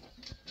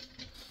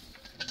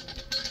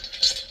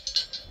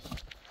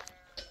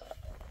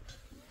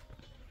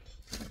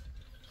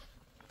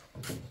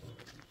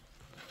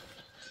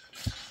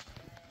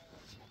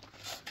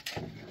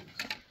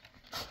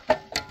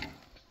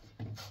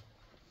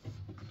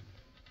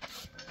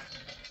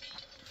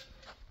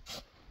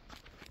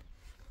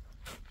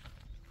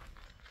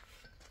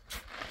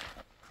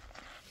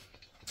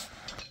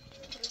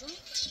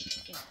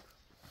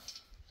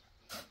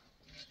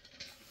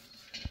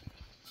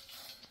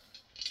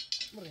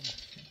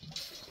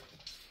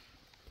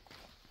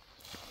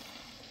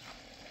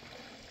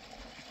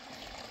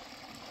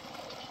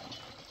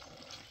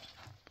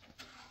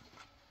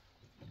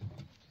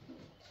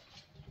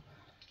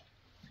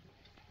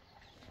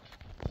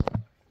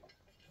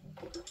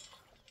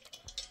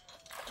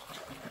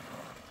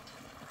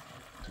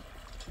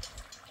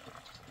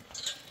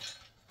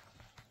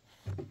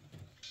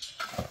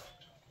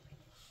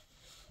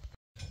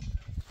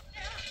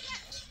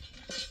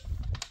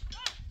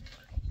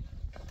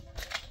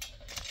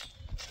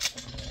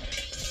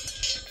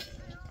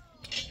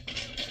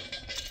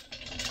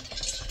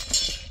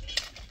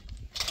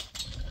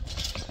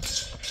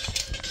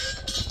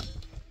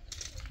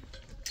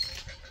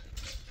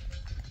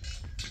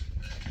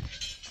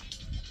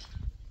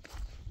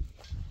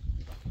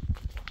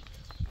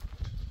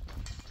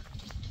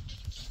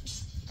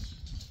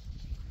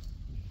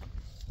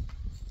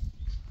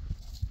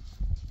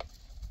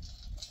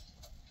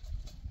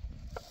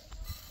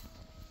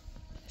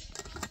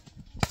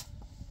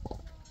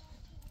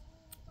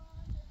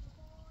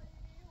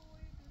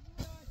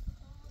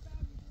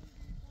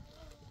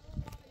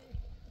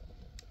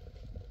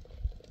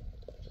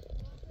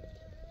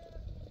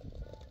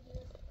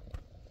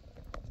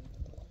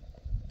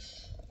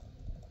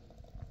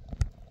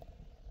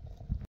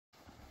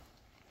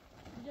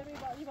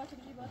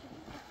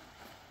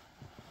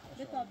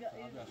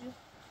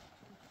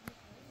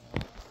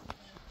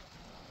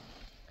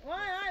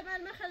وای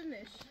من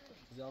خلنش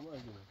زامو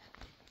اجونه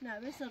نه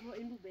مثل رو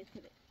این بو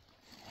بهتره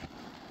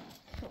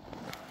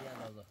یه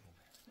اندازه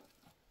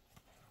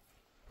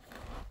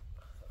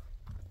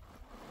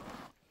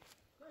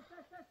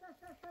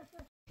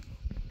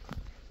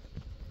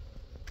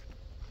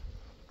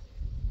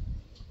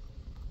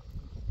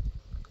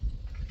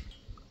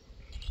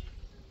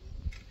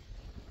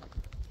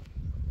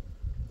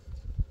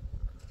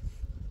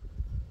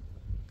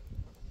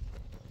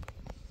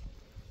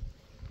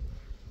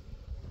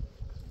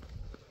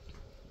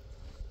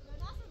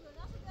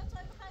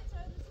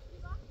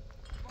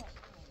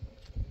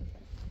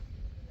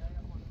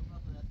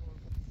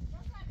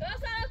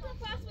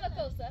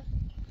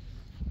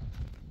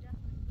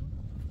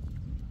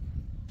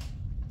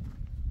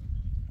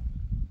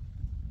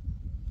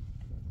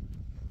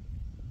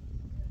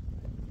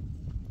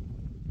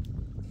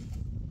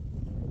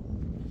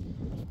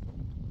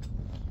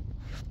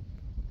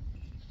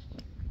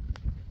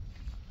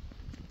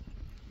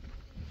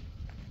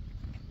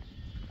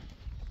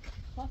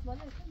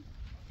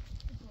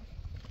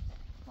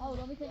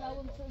رو میتونی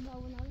اول میتونی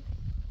اول نمی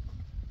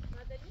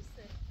ماده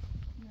نیسته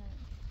نه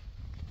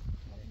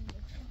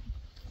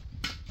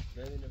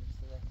ببینه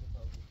بسته وقتی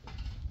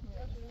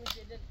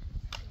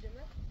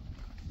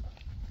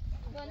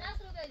با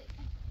نصر رو بری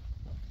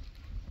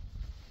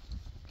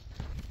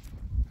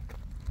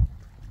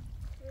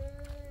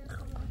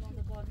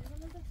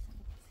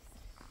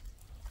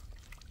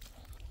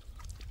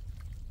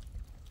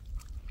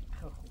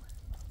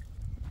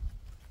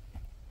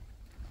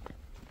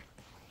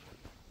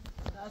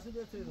اصلا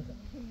دو توی بخیر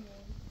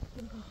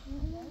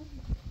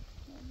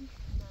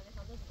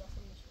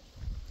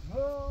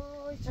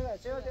اوه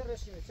چرا در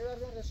رشکی چرا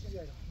در رشکی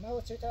بیارم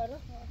نه چه تاره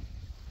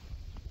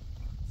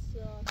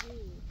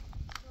صحیح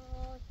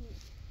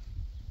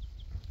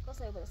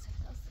کاسه برسه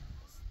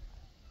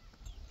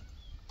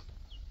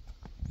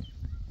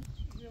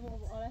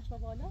آرش با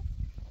بالا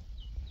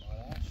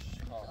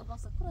آرش ها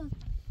واسه کورن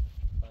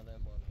بله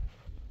بالا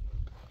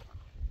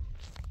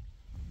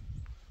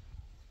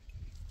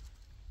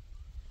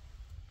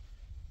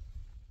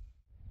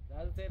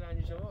لازم تیر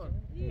رنجی شما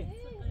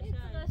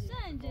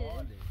قشنگه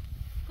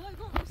گاهی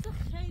گفت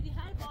خیلی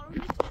هر بارون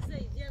یه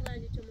چیزه یه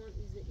رنجی چمان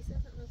ایزه ایسا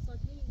اصلا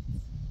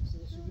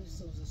شو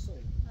سوز سو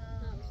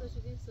نه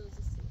شدیم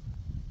سوزیسی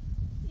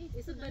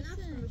ایسا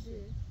بنفش میشه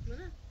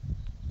نه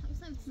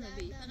همسا میتونه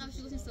بی فقط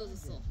شو گفتین سوز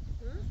الصبح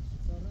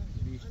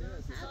بیشتر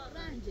از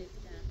رنجه یه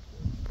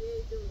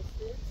دو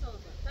سه چهار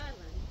در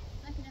رنج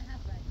نکنه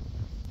هفت رنج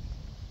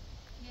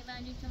یه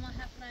رنجی که ما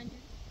هفت رنج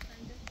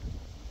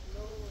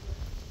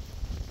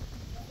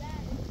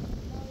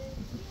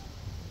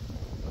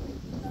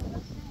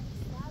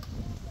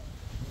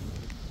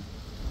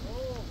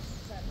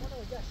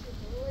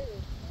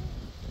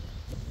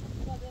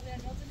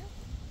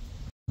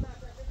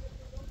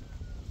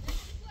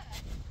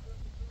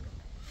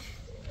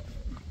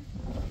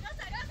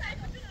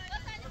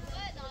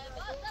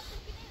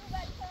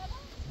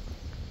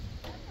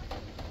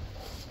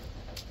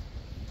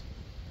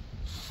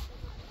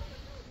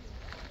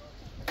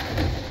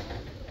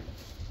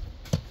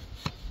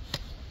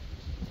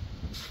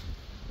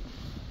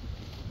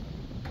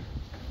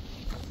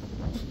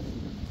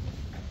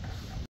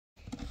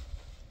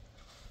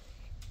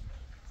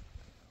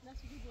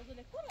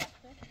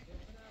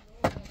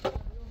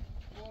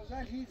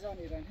بازن هیچ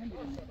زانیرن هم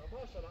میرن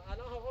ماشاءالله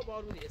الان هوا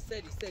بارونیه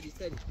سری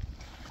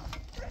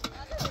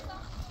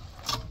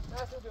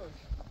ناصر جون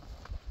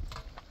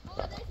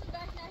بابا دست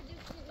برش نجیب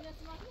این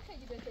اسمات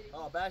خیلی بهتری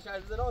برش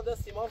از بزنه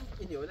دست سیمان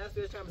اینه و نصف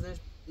برش هم بزنش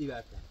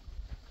ایورتر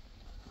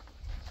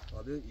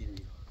بیون اینو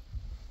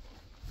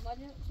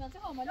ولی شانسی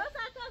حامله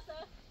کاسه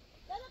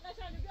دل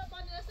قشنگ بیا با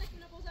نرسه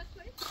که بزرگ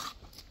کنی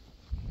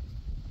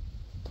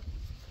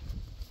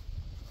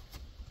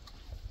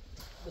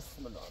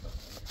بسم الله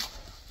الرحمن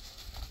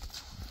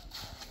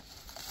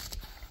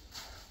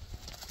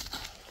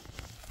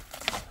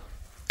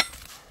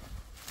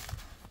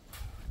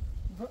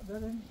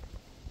الرحیم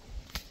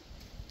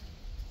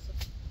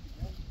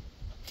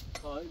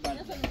های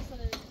بله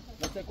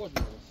مثل کش بگوش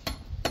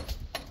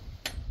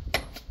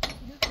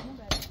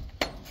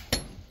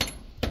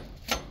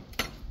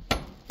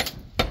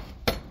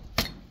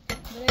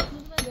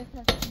برایتون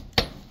بهتر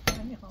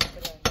نمیخوام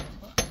برای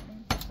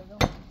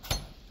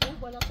اون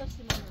بالا سر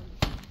سیمان هم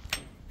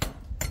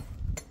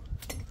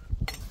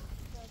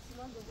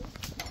سیمان دوباره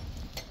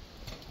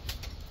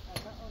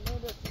اصلا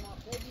اون دو سیمان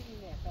خیلی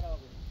اینه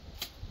خرابه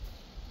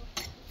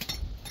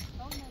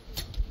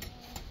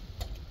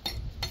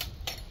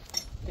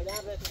که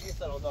در رسید این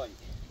سراندایی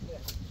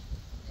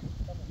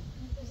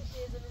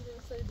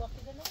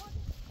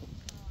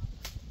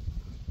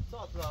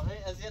ساطرا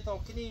هی اذیتهم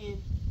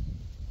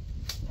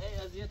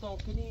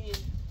کنین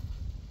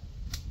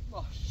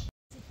باش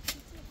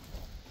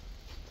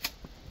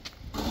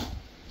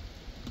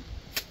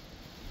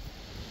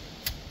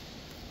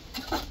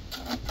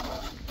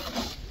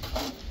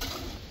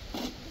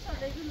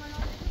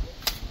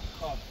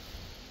خب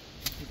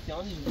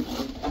آنی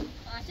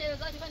عشان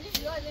بقى تبان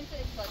ليش جاي لين في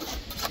الفاضي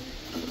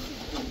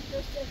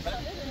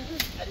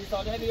علی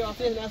صالح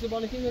بیاسته ناس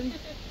بالکی داری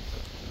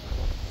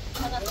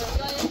انا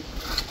جاي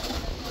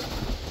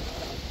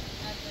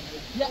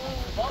یا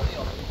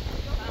بابیا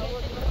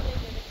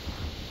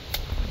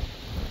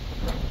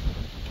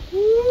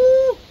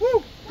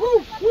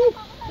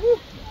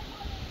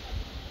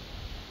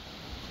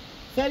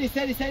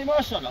سری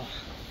ماشاءالله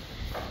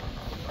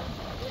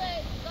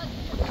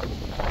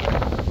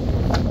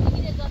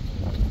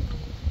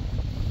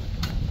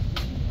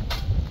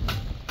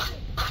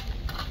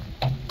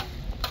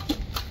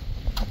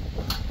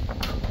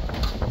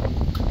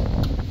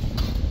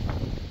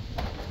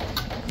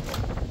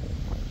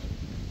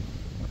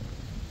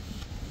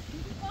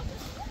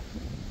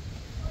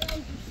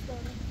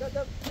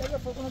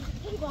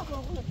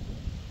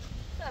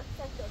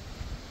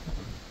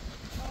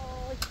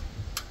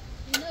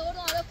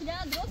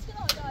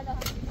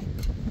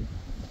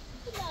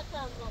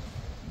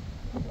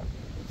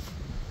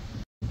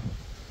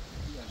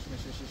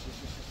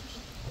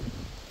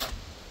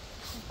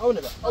أو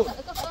نبع أو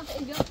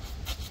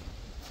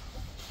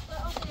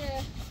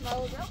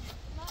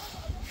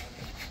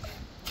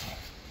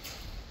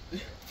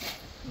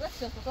بس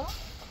شوفوا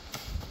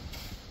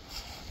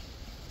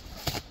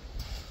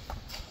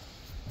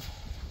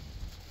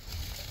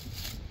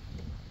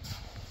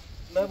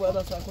ما أبغى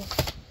هذا ساكو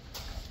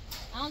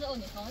أنا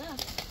أقولني خلاص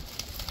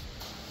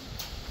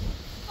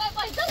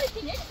باي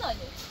ضل تنين صاير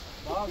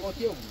ما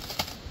قلت يوم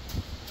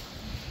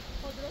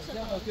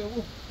لا قلت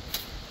يوم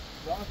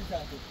لا في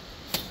ساكو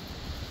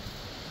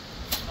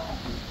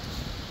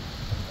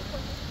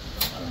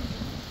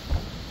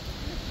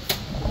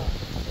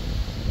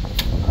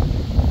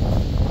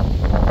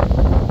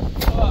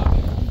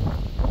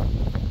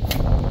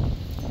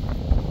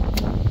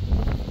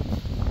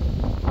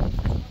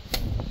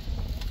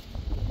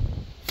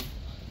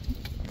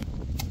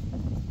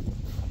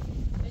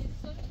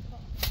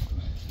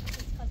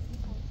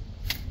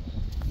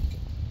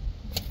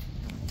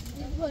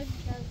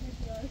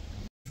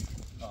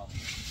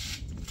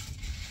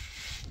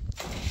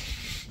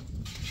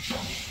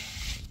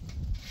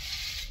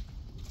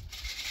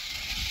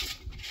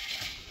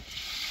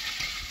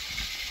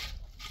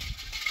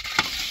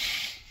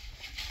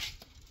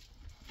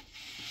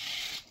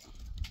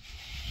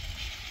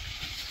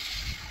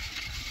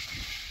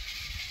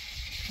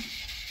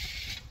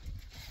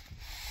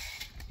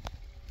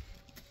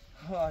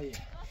هاي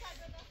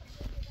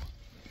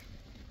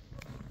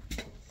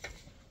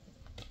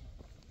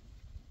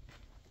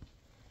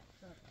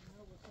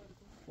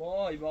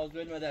وای باز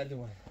بل مدرد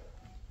اومد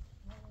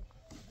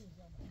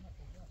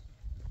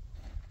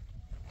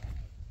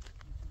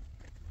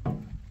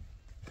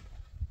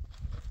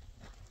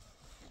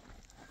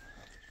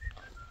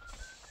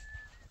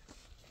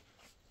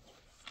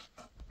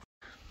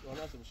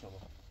شما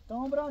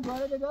تمام بران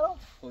دواره بگرم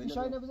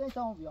ایشای نبزنی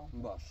تمام بیام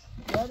باش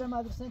یاد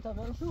مدرسه تا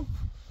برو شو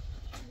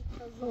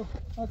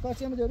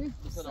کارچه می داری؟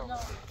 سلام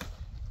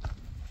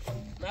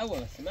ما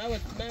بس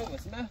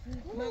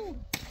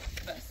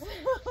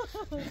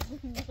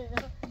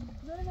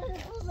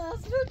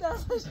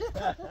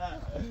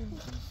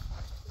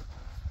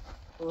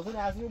وصل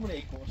عزمي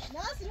ومليكوش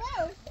ناس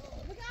روش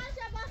بقى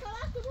شباب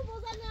خلاص تبو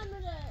بوزنا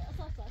من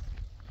اساسات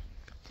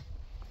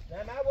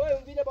نه ما باید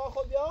اون بیله با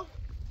خود بیا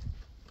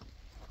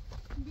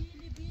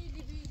بیلی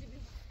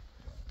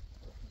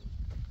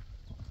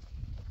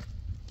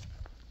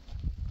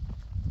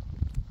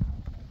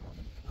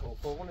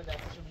فوقون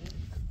دستشو بگیر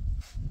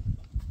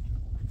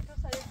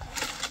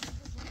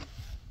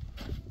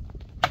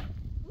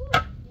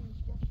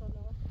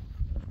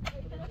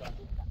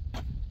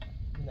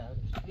نه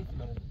نیستی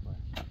منو دوست باید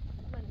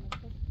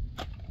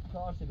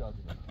کارش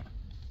بیازی بگیر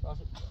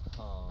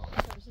ها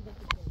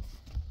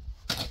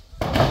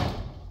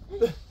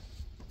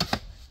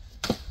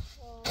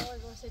وای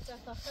واسه چه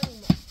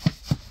تاخریم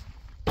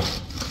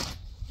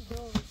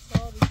دو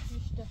صار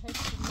پیش ده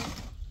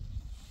هست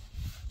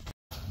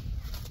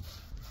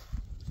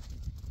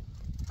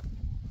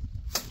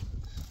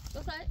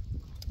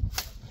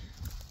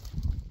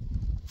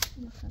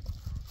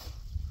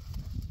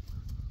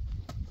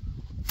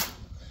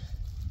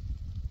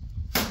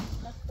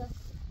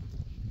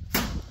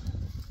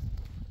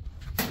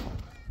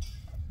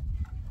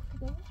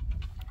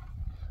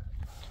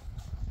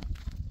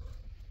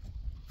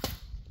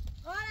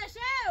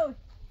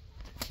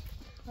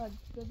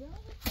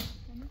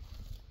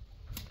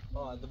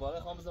دوباره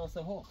خواهم بزنم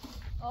سه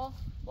ها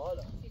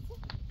بالا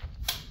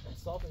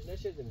صافش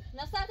نشدیم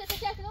نه ساعت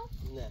تشک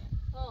کنم نه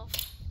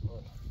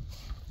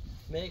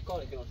من یک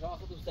کار کنم شما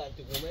خود دوست دارم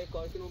تو من یک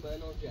کار کنم به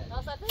نام جهد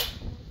نه ساعت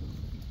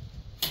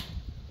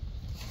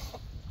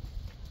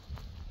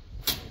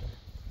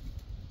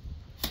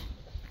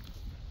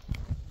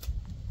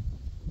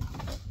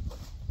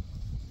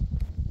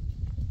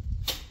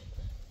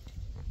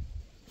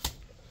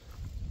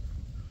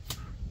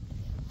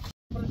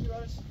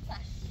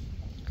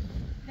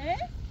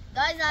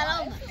دای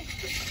زرام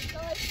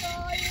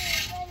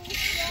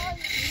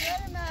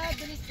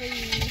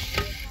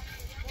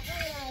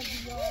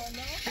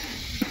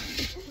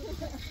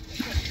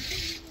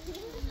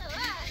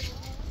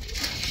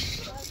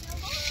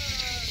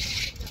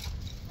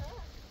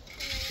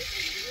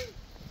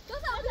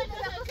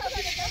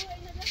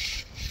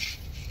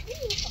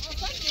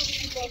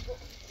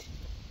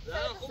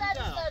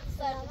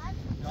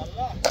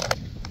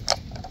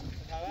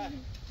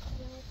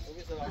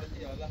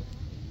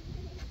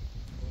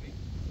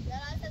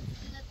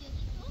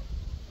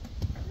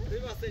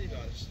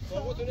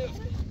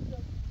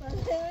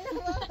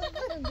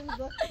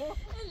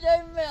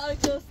جاي على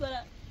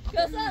كوسر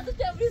كوسر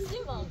تكبري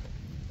سيما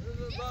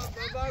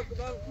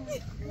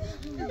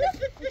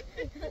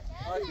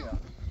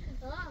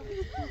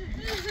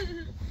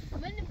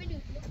من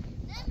بنوك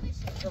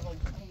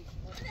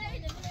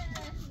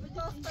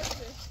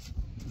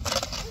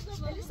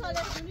Ali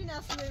Saleh bunun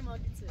aslı mı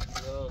gitti?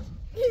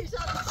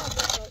 İnşallah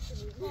sabah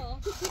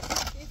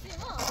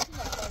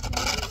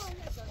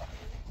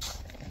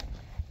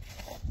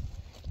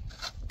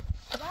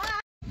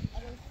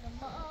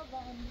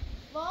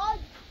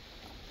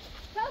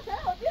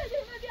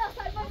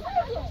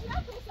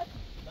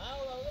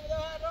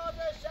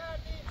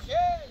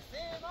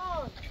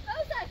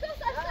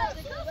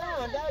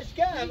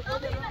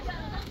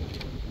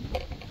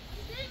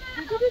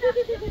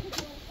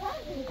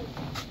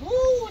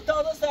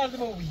Daha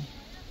serdim o.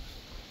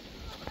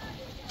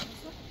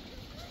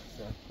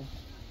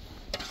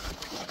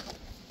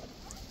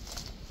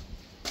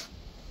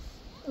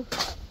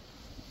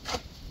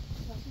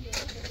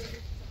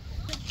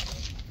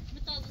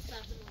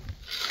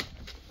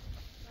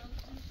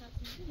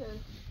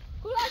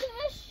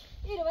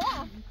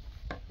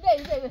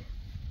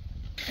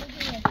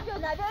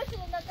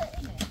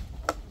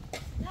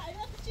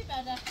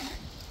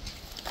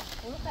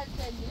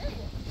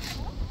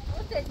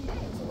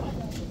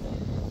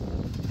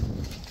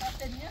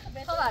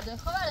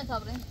 خبرن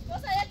تابرین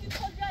واسه یکی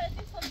تول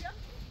بیا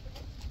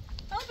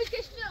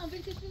همون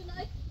بیلکشمی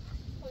لایک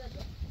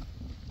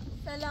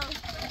سلام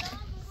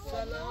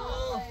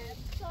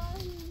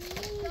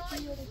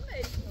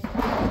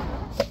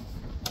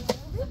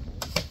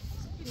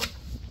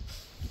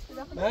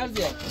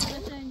مرزیه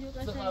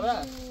چه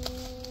خبر؟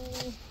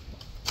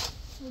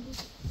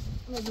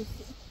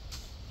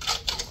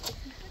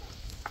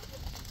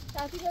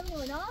 تعطیل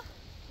میمونه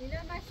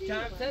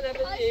کمتر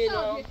نبود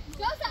اینا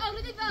کلاس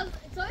اولی باز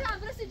سوی هم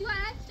برسی دو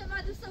عکس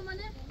شما دوست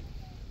منه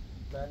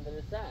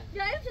مدرسه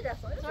بیایم چه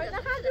دست سوی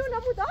نخواهد اون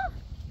نبودا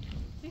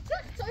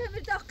بیتر سوی هم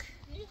داق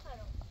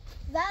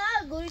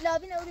زهرا گوریلا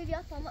بین اوری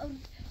بیا ساما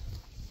اوری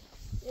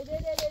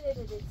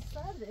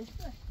صبر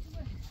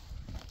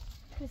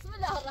بسم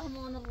الله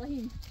الرحمن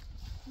الرحیم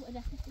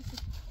ولا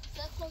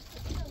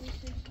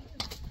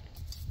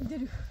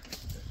درو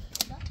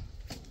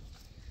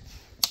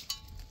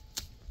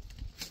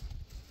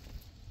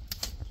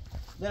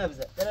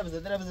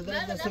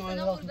دربزه سوال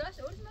الله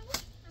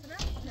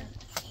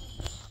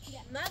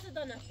ما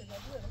تدنا شده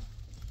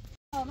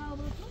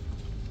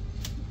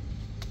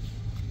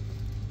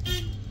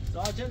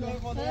ساعت نور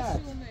خودت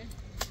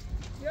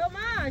يا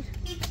ماج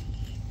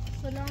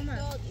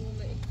سلامة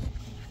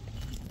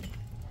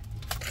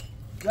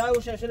لا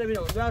وش عشان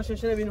بينو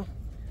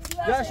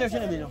لا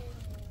عشان بينو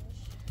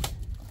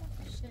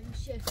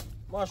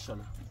ما شاء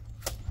الله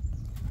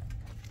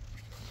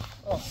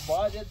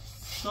بعد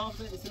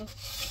صافي اسمه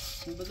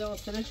البداية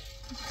والثلج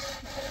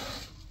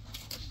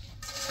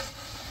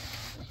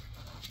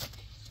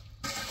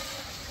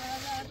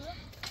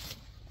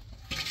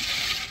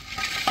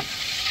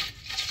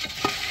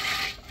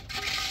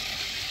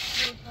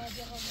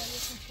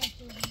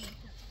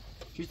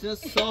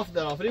چیز صاف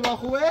در فریبا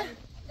خوبه؟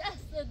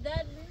 دست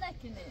در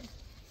نکنه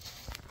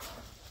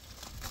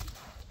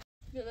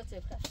بیا چه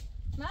بخیر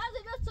مرزی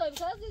بیا چای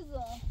بخیر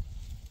عزیزم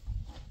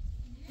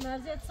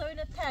مرزی چای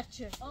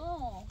ترچه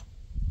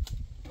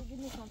بگید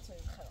میخوام چای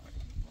بخیرم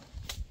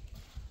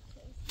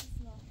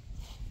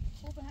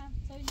خوبه هم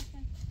چای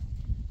میخوام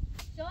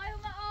چای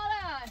اومه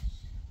آرش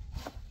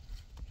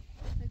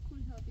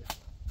کل ها بیا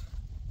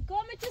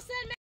کامی چه سر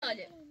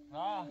میاله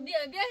بیا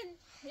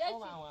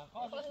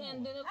خوش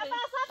نندونه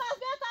عباس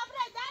بیا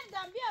تابره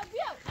دندم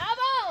بیا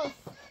عباس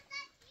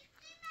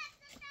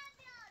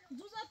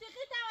دوزا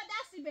تیقی تا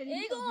دستی بریم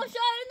ایگو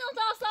شاعری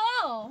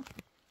نتاسا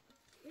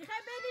میخوای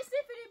بلیسی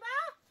فریبا؟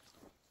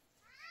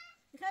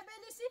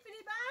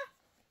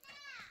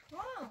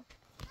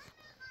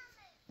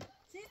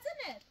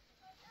 چیزنه؟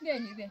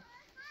 بیا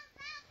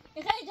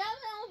میخوای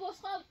جمع اون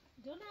بشقاب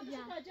جانم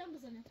بیا جمع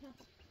بزنیم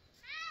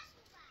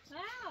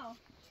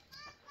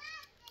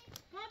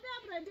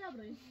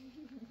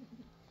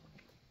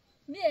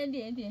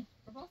بیا بیا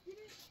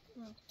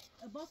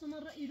عباس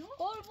من رأی رو؟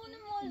 قربون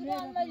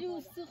مولان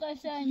ملوس تو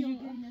قشنگی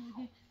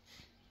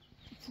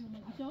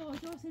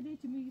جا سیدی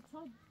چی میگی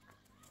صاب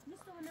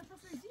نیستم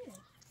نفس ایجیه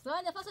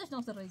سای نفسش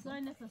نفس رئیس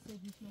سای نفس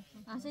ایجیش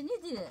نفس عشان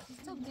نیدیه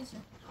تو بکشه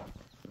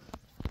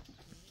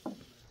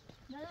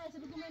نه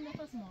اصلا بگو من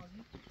نفس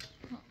مالی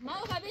ما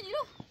رو خبینی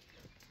رو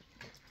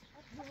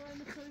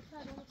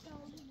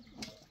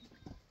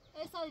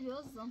ای سای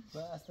بیازم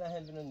من اصلا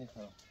هلبینو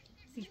نیستم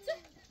سیچه؟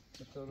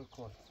 به طور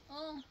کل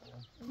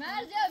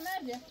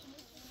مرزیه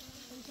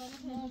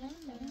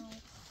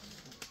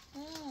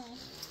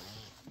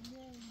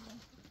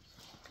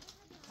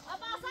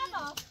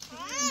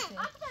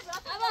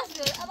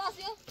عباس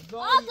بیا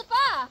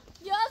عاطفه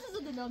یا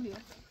عزیز دلم بیا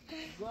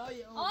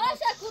آره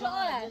شکر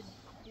آره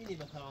اینی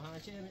بخواه همه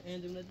چه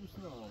اندونه دوست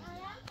ندارم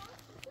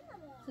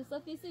سسا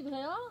فیسی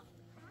بیا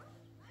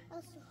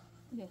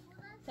بیا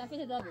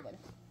شفیت دار ببره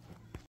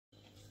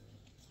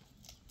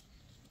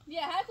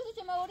بیا هر کدوم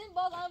که ما آوردیم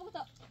باز آن بگو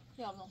تا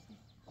یارم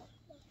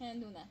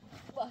هندونه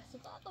باشه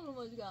فقط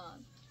رو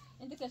مجگان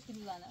این تو کشکی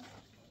میزنه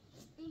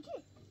این کی؟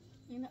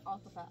 این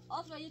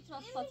عاطفه یه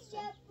تراس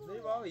پاتشه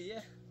بری بابا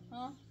یه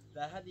ها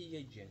در حد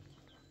یه جن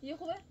یه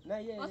خوبه؟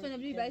 نه یه عاطفه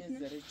نبری باید نه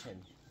ذره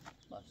چند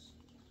باش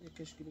یه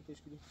کشکیلی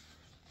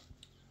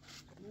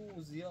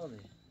او زیاده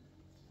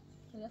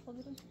بده خود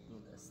بریم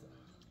این دسته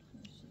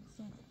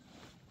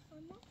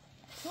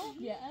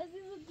بیا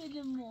عزیز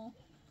دلمو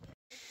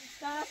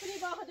طرفی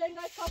با خود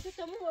انگار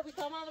کاپیتمون و بی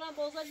تمام رم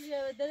بازار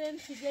دادن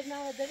سیگر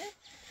نه دادن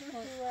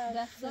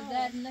دست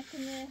درد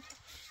نکنه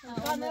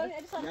کامل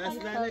انسان دست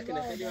در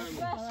نکنه خیلی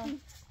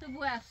ممنون تو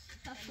بوش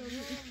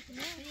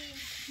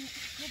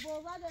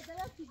بازار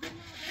دادن سیگر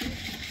نه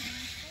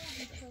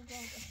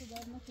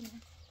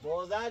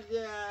بازار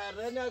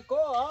جره نکو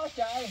ها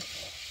چای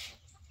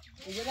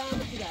اینجا دارم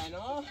بسیدن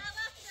ها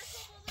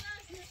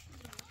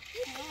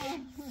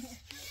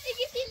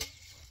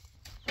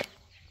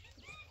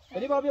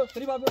بری بابا بیا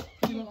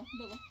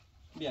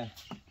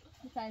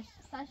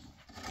ساش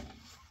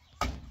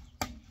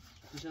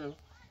میشنم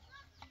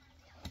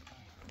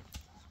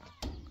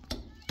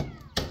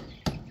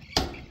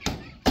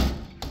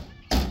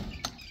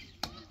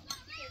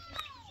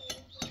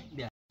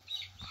بیا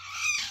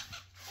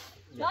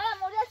دارم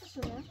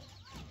موریتشونه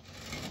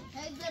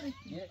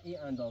یه این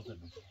اندازه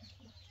بید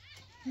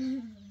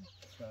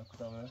شاید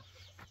کدامه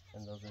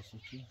اندازه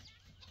شیچی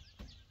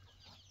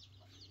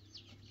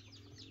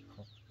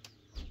خب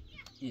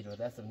ایرو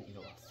دستم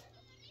ایرو باز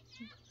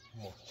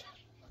محکم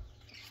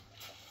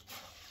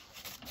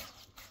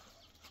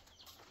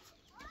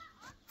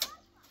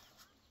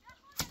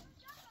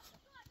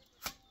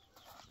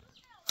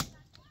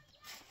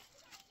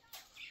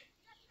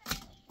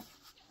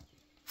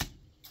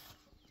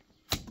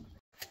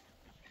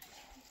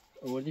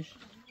آوردیش؟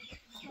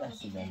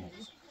 دستی دارم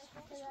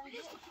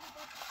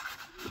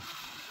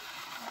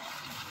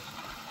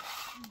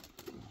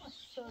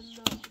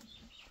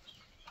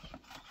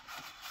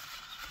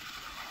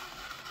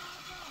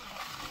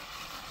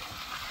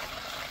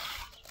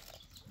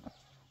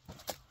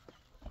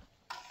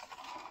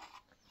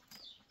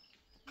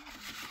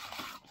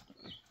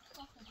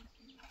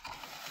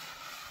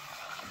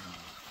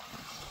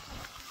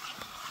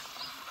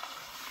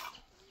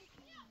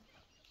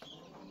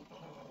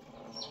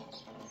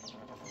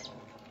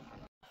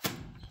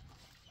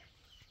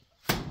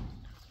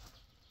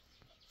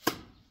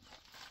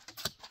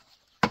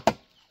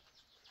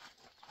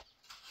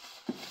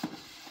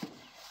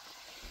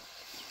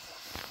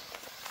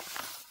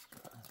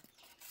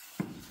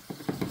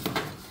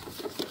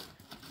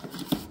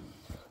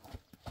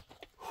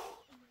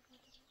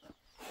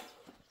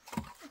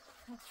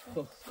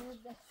خب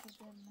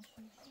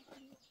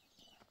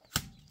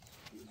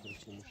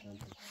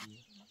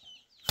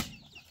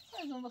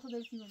از اون وقت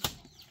درستی بود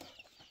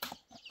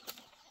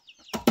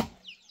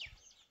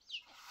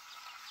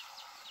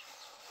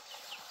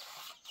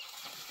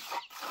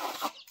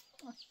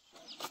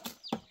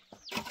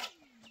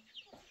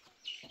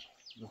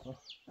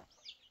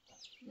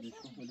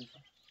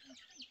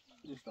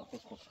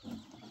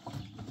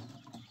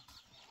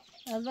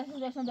از وقتی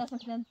داشتم دست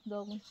می‌کردم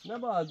داغون نه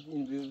باید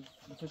این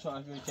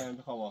فشارش میکنم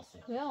به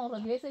خواسته یا اون را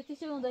بیایید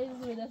تیشه اون دایی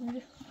زوی دست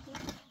می‌گیره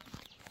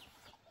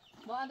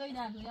با اندایی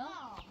نردو یا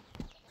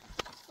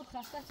خب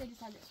خسته چه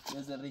دیساله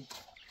یه ذره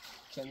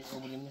کمی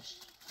عمریمش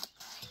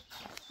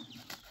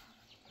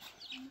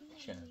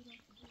چند